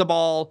 Walker throws a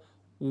ball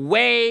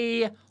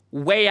way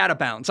out of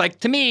bounds. Like,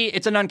 to me,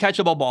 it's an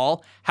uncatchable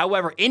ball.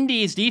 However,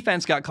 Indy's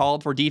defense got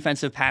called for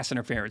defensive pass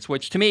interference,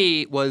 which to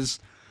me was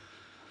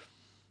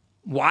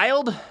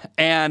wild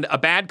and a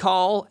bad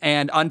call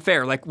and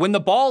unfair. Like, when the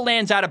ball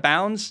lands out of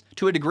bounds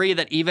to a degree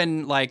that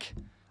even, like,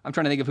 I'm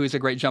trying to think of who's a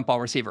great jump ball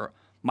receiver.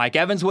 Mike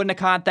Evans wouldn't have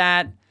caught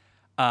that.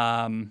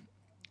 That's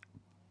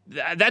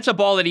a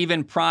ball that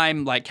even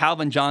prime, like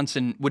Calvin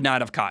Johnson, would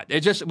not have caught. It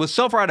just was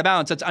so far out of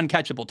bounds, that's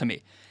uncatchable to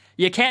me.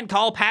 You can't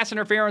call pass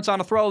interference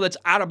on a throw that's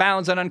out of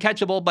bounds and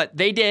uncatchable, but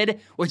they did,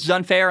 which is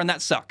unfair, and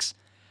that sucks.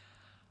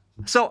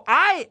 So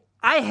I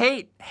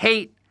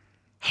hate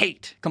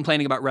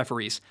complaining about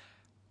referees.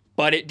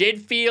 But it did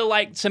feel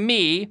like, to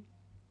me,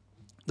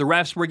 the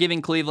refs were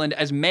giving Cleveland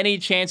as many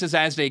chances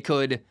as they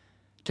could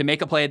to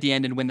make a play at the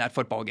end and win that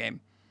football game.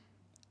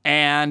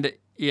 And,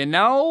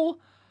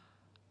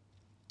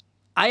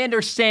 I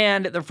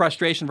understand the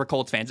frustration for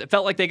Colts fans. It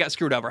felt like they got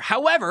screwed over.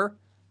 However,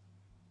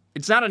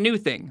 it's not a new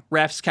thing.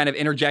 Refs kind of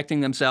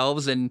interjecting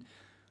themselves and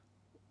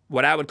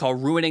what I would call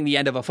ruining the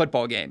end of a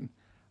football game.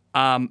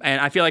 And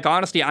I feel like,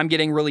 honestly, I'm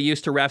getting really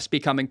used to refs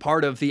becoming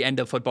part of the end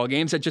of football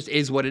games. It just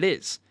is what it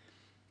is.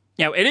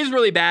 Now, it is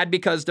really bad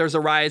because there's a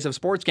rise of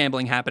sports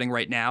gambling happening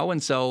right now.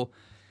 And so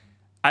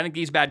I think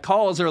these bad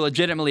calls are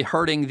legitimately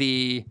hurting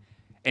the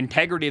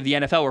integrity of the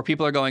NFL, where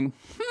people are going,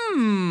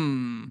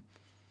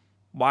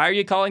 why are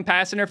you calling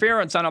pass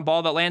interference on a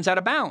ball that lands out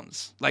of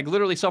bounds? Like,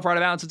 literally so far out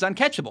of bounds, it's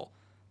uncatchable.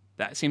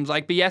 That seems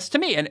like BS to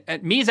me.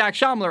 And me, Zach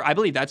Schaumler, I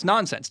believe that's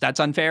nonsense. That's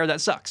unfair.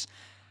 That sucks.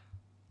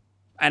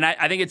 And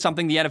I think it's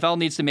something the NFL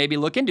needs to maybe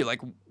look into.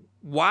 Like,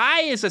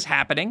 why is this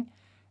happening?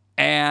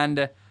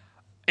 And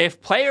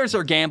if players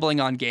are gambling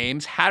on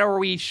games, how are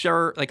we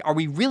sure, like, are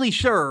we really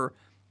sure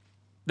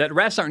that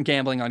refs aren't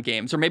gambling on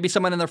games? Or maybe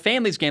someone in their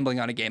family's gambling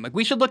on a game? Like,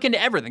 we should look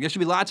into everything. There should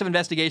be lots of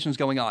investigations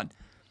going on.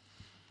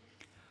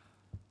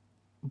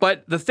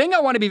 But the thing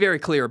I want to be very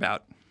clear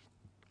about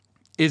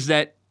is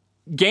that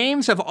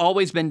games have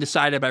always been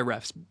decided by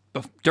refs.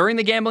 During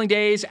the gambling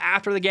days,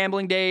 after the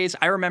gambling days,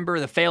 I remember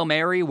the Fail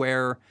Mary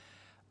where,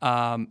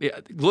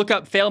 look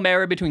up Fail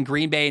Mary between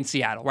Green Bay and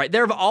Seattle, right?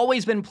 There have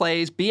always been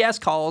plays, BS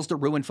calls that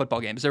ruin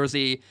football games. There was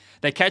the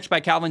catch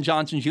by Calvin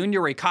Johnson Jr.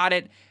 where he caught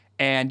it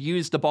and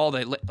used the ball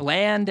to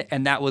land,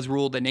 and that was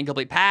ruled an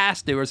incomplete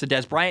pass. There was a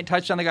Des Bryant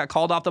touchdown that got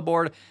called off the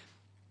board.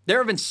 There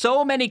have been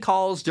so many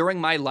calls during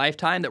my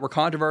lifetime that were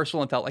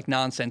controversial and felt like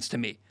nonsense to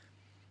me.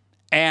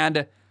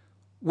 And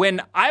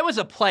when I was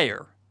a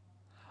player,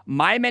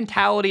 my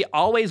mentality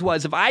always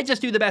was, if I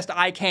just do the best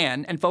I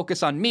can and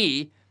focus on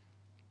me,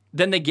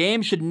 then the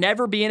game should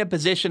never be in a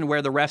position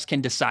where the refs can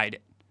decide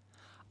it.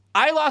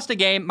 I lost a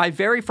game, my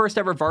very first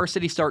ever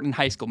varsity start in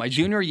high school, my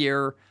junior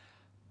year.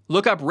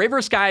 Look up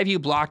River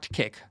Skyview blocked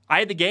kick. I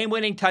had the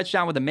game-winning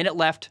touchdown with a minute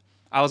left.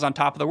 I was on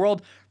top of the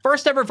world.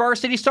 First ever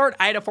varsity start,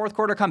 I had a fourth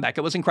quarter comeback.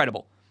 It was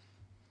incredible.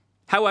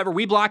 However,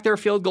 we blocked their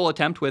field goal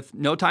attempt with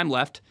no time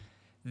left.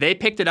 They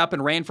picked it up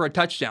and ran for a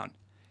touchdown.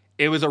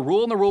 It was a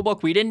rule in the rule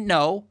book we didn't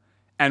know,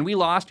 and we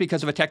lost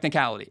because of a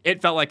technicality.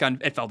 It felt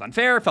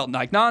unfair, it felt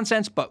like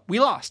nonsense, but we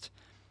lost.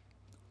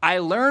 I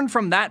learned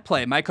from that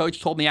play. My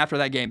coach told me after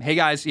that game, hey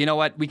guys, you know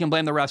what? We can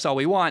blame the refs all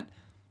we want,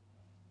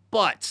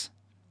 but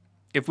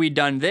if we'd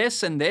done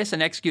this and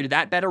executed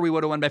that better, we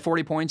would have won by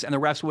 40 points, and the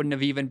refs wouldn't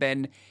have even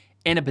been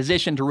in a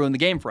position to ruin the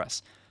game for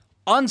us.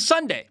 On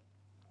Sunday,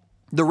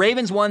 the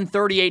Ravens won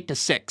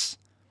 38-6,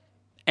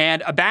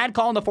 and a bad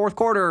call in the fourth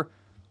quarter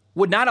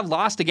would not have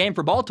lost the game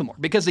for Baltimore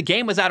because the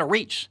game was out of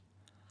reach.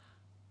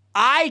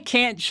 I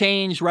can't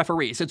change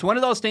referees. It's one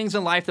of those things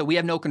in life that we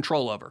have no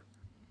control over.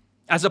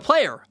 As a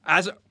player,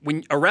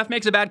 when a ref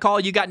makes a bad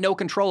call, you got no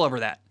control over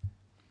that.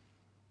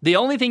 The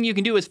only thing you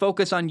can do is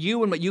focus on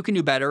you and what you can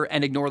do better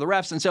and ignore the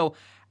refs. And so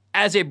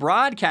as a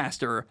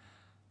broadcaster,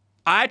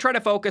 I try to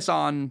focus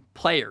on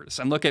players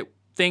and look at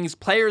things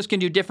players can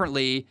do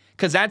differently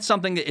because that's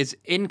something that is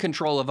in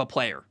control of a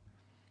player.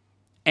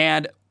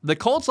 And the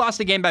Colts lost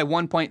the game by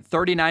 1 point,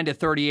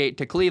 39-38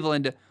 to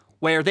Cleveland,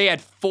 where they had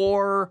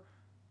 4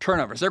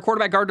 turnovers. Their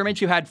quarterback, Gardner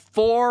Minshew, had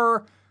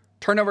 4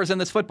 turnovers in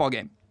this football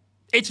game.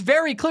 It's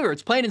very clear.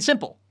 It's plain and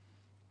simple.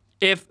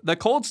 If the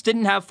Colts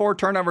didn't have 4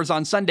 turnovers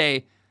on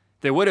Sunday,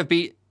 they would have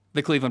beat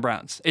the Cleveland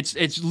Browns.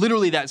 It's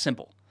literally that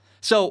simple.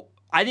 So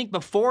I think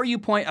before you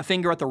point a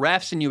finger at the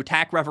refs and you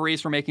attack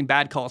referees for making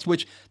bad calls,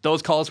 which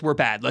those calls were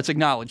bad, let's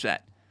acknowledge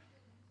that.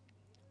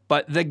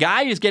 But the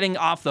guy who's getting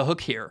off the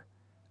hook here,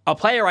 a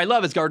player I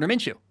love, is Gardner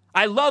Minshew.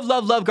 I love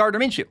Gardner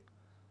Minshew.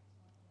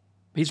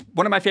 He's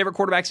one of my favorite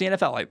quarterbacks in the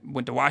NFL. I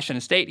went to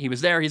Washington State. He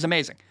was there. He's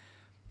amazing.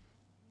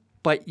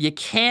 But you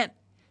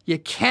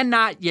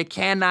cannot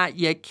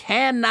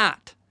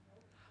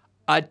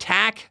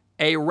attack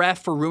a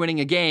ref for ruining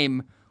a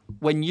game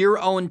when your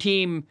own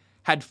team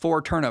had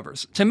 4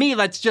 turnovers. To me,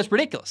 that's just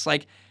ridiculous.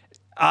 Like,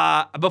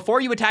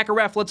 before you attack a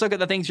ref, let's look at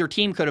the things your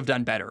team could have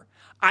done better.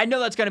 I know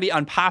that's going to be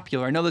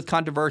unpopular. I know that's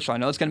controversial. I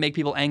know it's going to make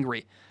people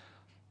angry.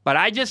 But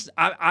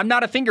I'm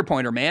not a finger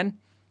pointer, man.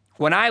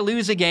 When I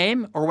lose a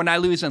game, or when I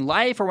lose in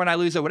life, or when I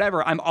lose at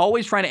whatever, I'm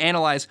always trying to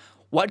analyze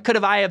what could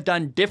I have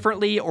done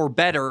differently or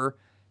better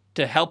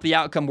to help the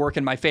outcome work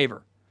in my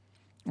favor.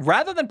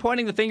 Rather than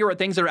pointing the finger at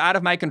things that are out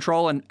of my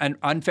control and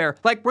unfair.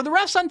 Like, were the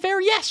refs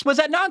unfair? Yes. Was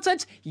that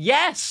nonsense?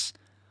 Yes.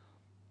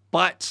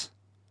 But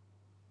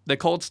the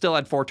Colts still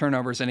had 4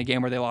 turnovers in a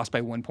game where they lost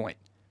by 1 point.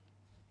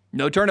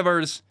 No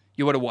turnovers,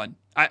 you would have won.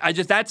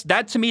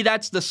 That to me,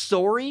 that's the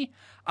story.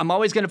 I'm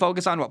always going to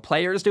focus on what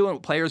players do and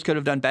what players could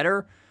have done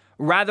better,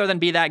 rather than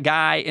be that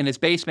guy in his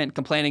basement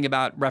complaining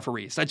about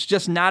referees. That's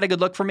just not a good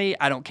look for me.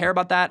 I don't care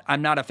about that.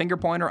 I'm not a finger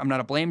pointer. I'm not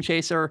a blame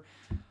chaser.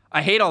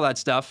 I hate all that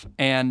stuff.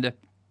 And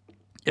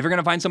if you're going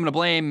to find someone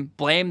to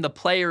blame the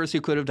players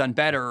who could have done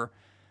better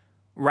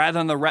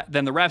rather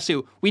than the refs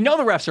who, we know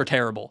the refs are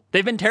terrible.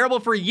 They've been terrible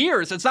for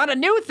years. It's not a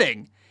new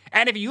thing.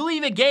 And if you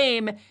leave a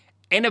game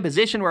in a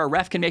position where a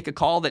ref can make a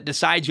call that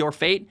decides your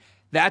fate,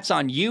 that's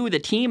on you, the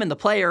team, and the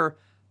player,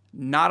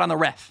 not on the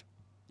ref.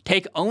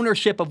 Take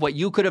ownership of what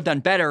you could have done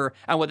better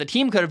and what the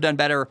team could have done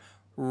better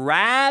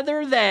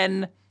rather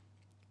than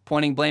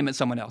pointing blame at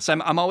someone else.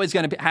 I'm always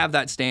going to have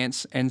that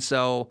stance. And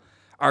so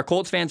are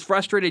Colts fans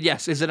frustrated?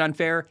 Yes. Is it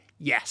unfair?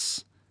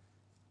 Yes.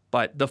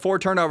 But the 4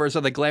 turnovers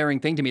are the glaring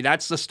thing to me.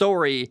 That's the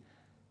story,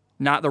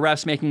 not the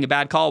refs making a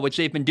bad call, which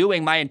they've been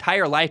doing my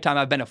entire lifetime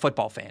I've been a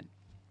football fan.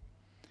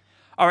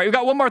 All right, we've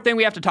got one more thing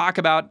we have to talk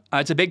about.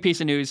 It's a big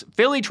piece of news.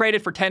 Philly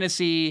traded for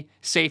Tennessee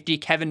safety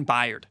Kevin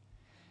Byard.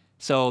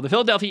 So the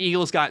Philadelphia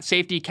Eagles got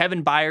safety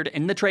Kevin Byard.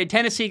 In the trade,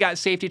 Tennessee got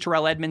safety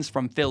Terrell Edmonds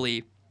from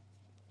Philly.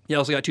 He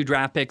also got 2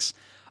 draft picks.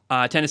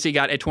 Tennessee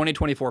got a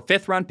 2024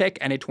 5th-round pick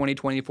and a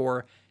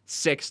 2024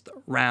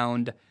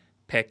 6th-round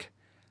pick.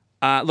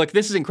 Look,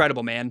 this is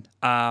incredible, man.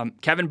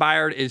 Kevin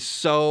Byard is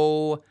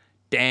so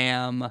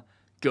damn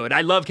good.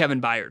 I love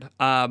Kevin Byard.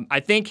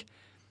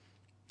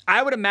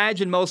 I would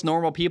imagine most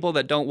normal people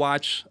that don't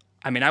watch,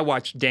 I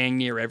watch dang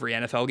near every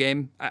NFL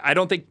game. I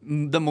don't think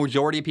the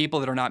majority of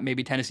people that are not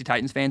maybe Tennessee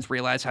Titans fans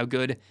realize how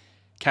good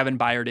Kevin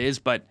Byard is.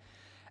 But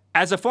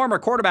as a former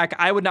quarterback,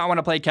 I would not want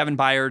to play Kevin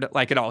Byard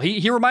like at all.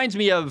 He reminds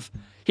me of,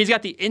 he's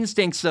got the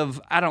instincts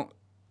of,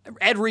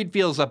 Ed Reed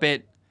feels a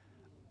bit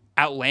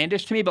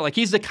outlandish to me, but like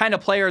he's the kind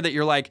of player that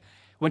you're like,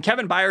 when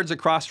Kevin Byard's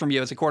across from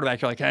you as a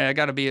quarterback, you're like, hey, I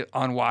got to be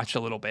on watch a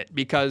little bit,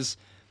 because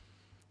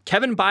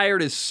Kevin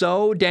Byard is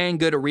so dang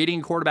good at reading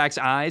a quarterback's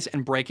eyes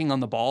and breaking on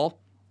the ball.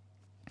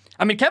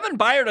 Kevin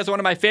Byard has one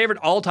of my favorite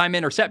all-time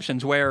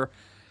interceptions where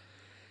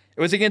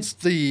it was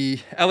against the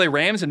LA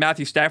Rams and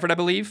Matthew Stafford, I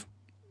believe.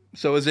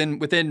 So it was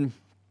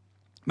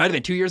might have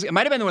been 2 years ago. It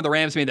might have been when the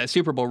Rams made that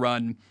Super Bowl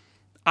run.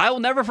 I will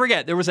never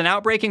forget. There was an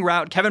outbreaking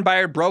route. Kevin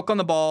Byard broke on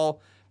the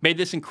ball, made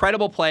this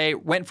incredible play,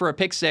 went for a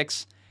pick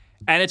six,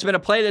 and it's been a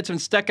play that's been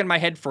stuck in my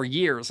head for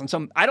years. And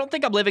so I don't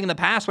think I'm living in the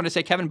past when I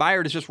say Kevin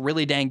Byard is just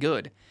really dang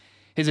good.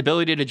 His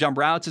ability to jump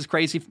routes is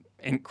crazy,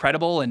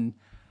 incredible, and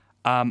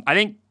I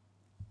think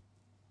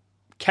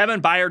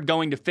Kevin Byard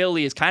going to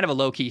Philly is kind of a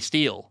low-key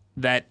steal.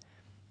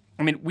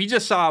 We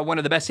just saw one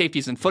of the best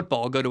safeties in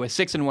football go to a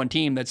 6-1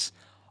 team that's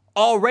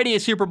already a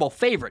Super Bowl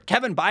favorite.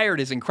 Kevin Byard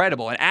is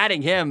incredible, and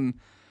adding him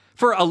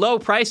for a low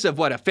price of,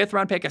 a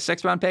 5th-round pick, a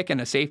 6th-round pick,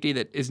 and a safety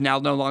that is now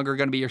no longer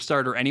going to be your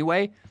starter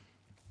anyway,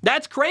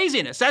 that's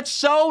craziness. That's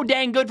so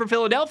dang good for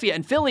Philadelphia,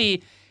 and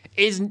Philly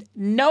is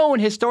known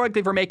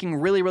historically for making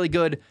really, really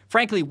good,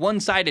 frankly,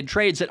 one-sided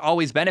trades that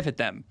always benefit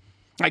them.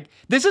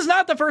 This is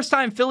not the first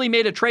time Philly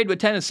made a trade with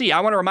Tennessee. I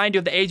want to remind you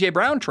of the A.J.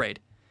 Brown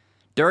trade.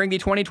 During the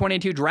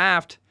 2022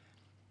 draft,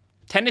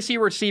 Tennessee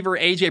receiver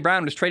A.J.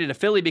 Brown was traded to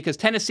Philly because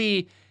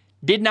Tennessee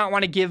didn't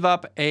want to give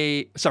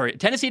A.J.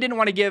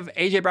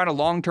 Brown a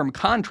long-term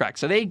contract.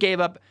 So they gave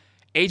up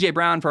A.J.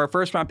 Brown for a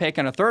 1st-round pick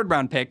and a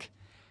 3rd-round pick.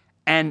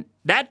 And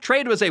that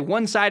trade was a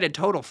one-sided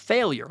total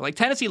failure.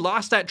 Tennessee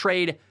lost that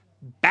trade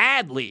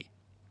badly.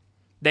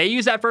 They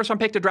used that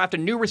 1st-round pick to draft a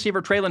new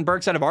receiver, Treylon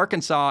Burks, out of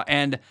Arkansas,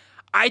 and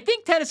I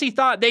think Tennessee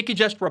thought they could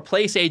just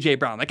replace A.J.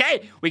 Brown.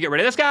 Hey, we get rid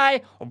of this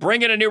guy, we'll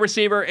bring in a new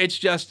receiver. It's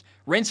just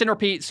rinse and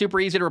repeat, super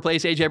easy to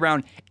replace A.J.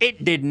 Brown.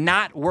 It did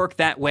not work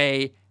that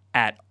way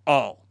at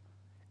all.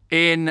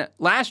 In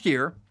last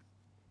year,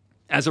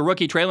 as a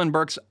rookie, Treylon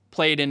Burks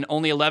played in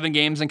only 11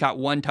 games and caught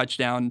 1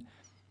 touchdown.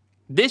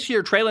 This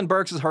year, Treylon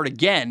Burks is hurt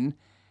again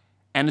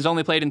and has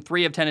only played in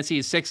 3 of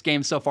Tennessee's 6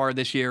 games so far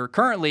this year.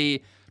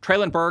 Currently,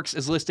 Treylon Burks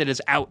is listed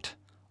as out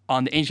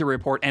on the injury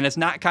report and has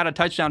not caught a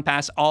touchdown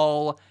pass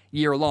all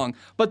year long.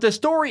 But the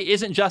story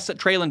isn't just that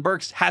Treylon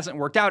Burks hasn't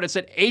worked out. It's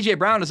that A.J.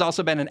 Brown has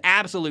also been an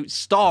absolute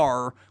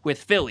star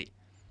with Philly.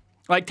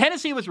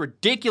 Tennessee was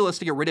ridiculous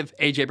to get rid of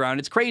A.J. Brown.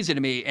 It's crazy to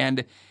me.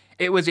 And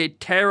it was a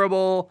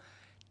terrible,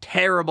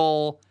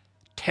 terrible,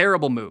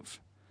 terrible move.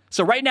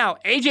 So right now,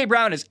 A.J.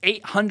 Brown is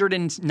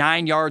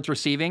 809 yards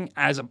receiving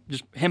as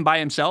just him by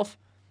himself.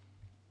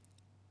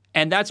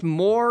 And that's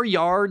more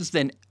yards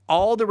than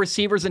all the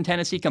receivers in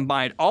Tennessee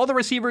combined. All the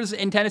receivers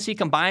in Tennessee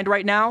combined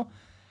right now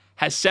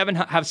have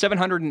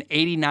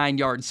 789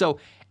 yards. So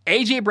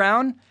A.J.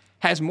 Brown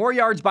has more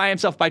yards by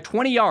himself by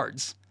 20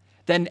 yards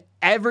than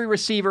every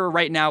receiver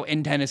right now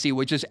in Tennessee,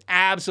 which is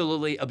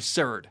absolutely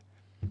absurd.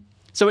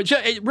 So it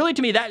really,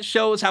 to me, that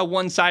shows how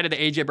one-sided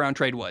the A.J. Brown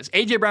trade was.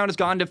 A.J. Brown has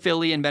gone to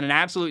Philly and been an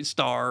absolute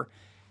star,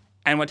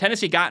 and what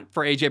Tennessee got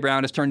for A.J.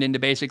 Brown has turned into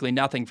basically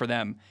nothing for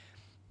them.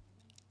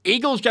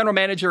 Eagles general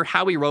manager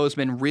Howie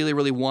Roseman really,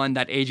 really won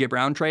that A.J.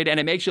 Brown trade, and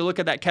it makes you look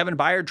at that Kevin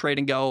Byard trade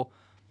and go,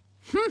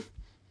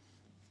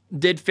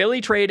 did Philly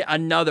trade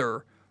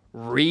another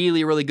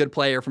really, really good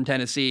player from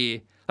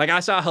Tennessee? I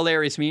saw a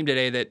hilarious meme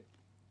today that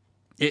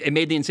it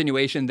made the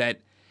insinuation that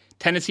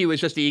Tennessee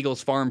was just the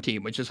Eagles farm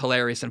team, which is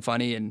hilarious and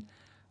funny. And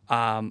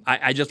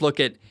I just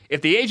look at,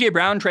 if the A.J.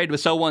 Brown trade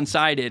was so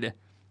one-sided,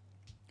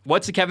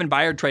 what's the Kevin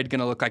Byard trade going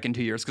to look like in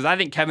 2 years? Because I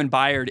think Kevin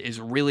Byard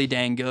is really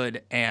dang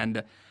good,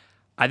 and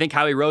I think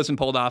Howie Roseman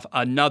pulled off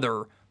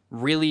another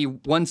really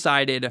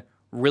one-sided,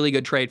 really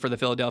good trade for the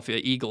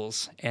Philadelphia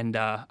Eagles, and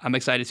I'm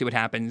excited to see what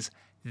happens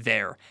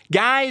there.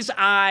 Guys,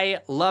 I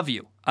love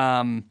you.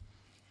 I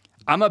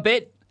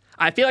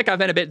feel like I've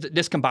been a bit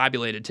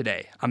discombobulated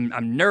today.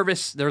 I'm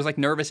nervous. There's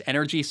nervous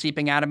energy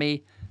seeping out of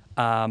me.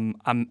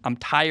 I'm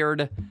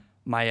tired.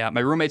 My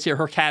roommate's here.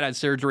 Her cat had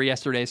surgery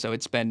yesterday, so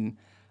it's been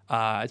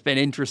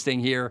interesting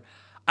here.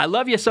 I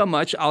love you so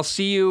much. I'll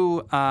see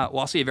you.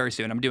 I'll see you very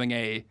soon.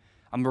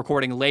 I'm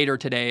recording later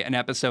today an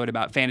episode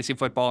about fantasy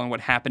football and what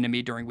happened to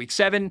me during week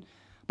 7.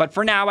 But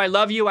for now, I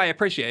love you. I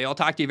appreciate you. I'll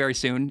talk to you very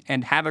soon,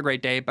 and have a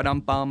great day.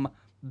 Bam,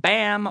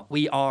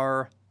 we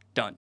are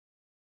done.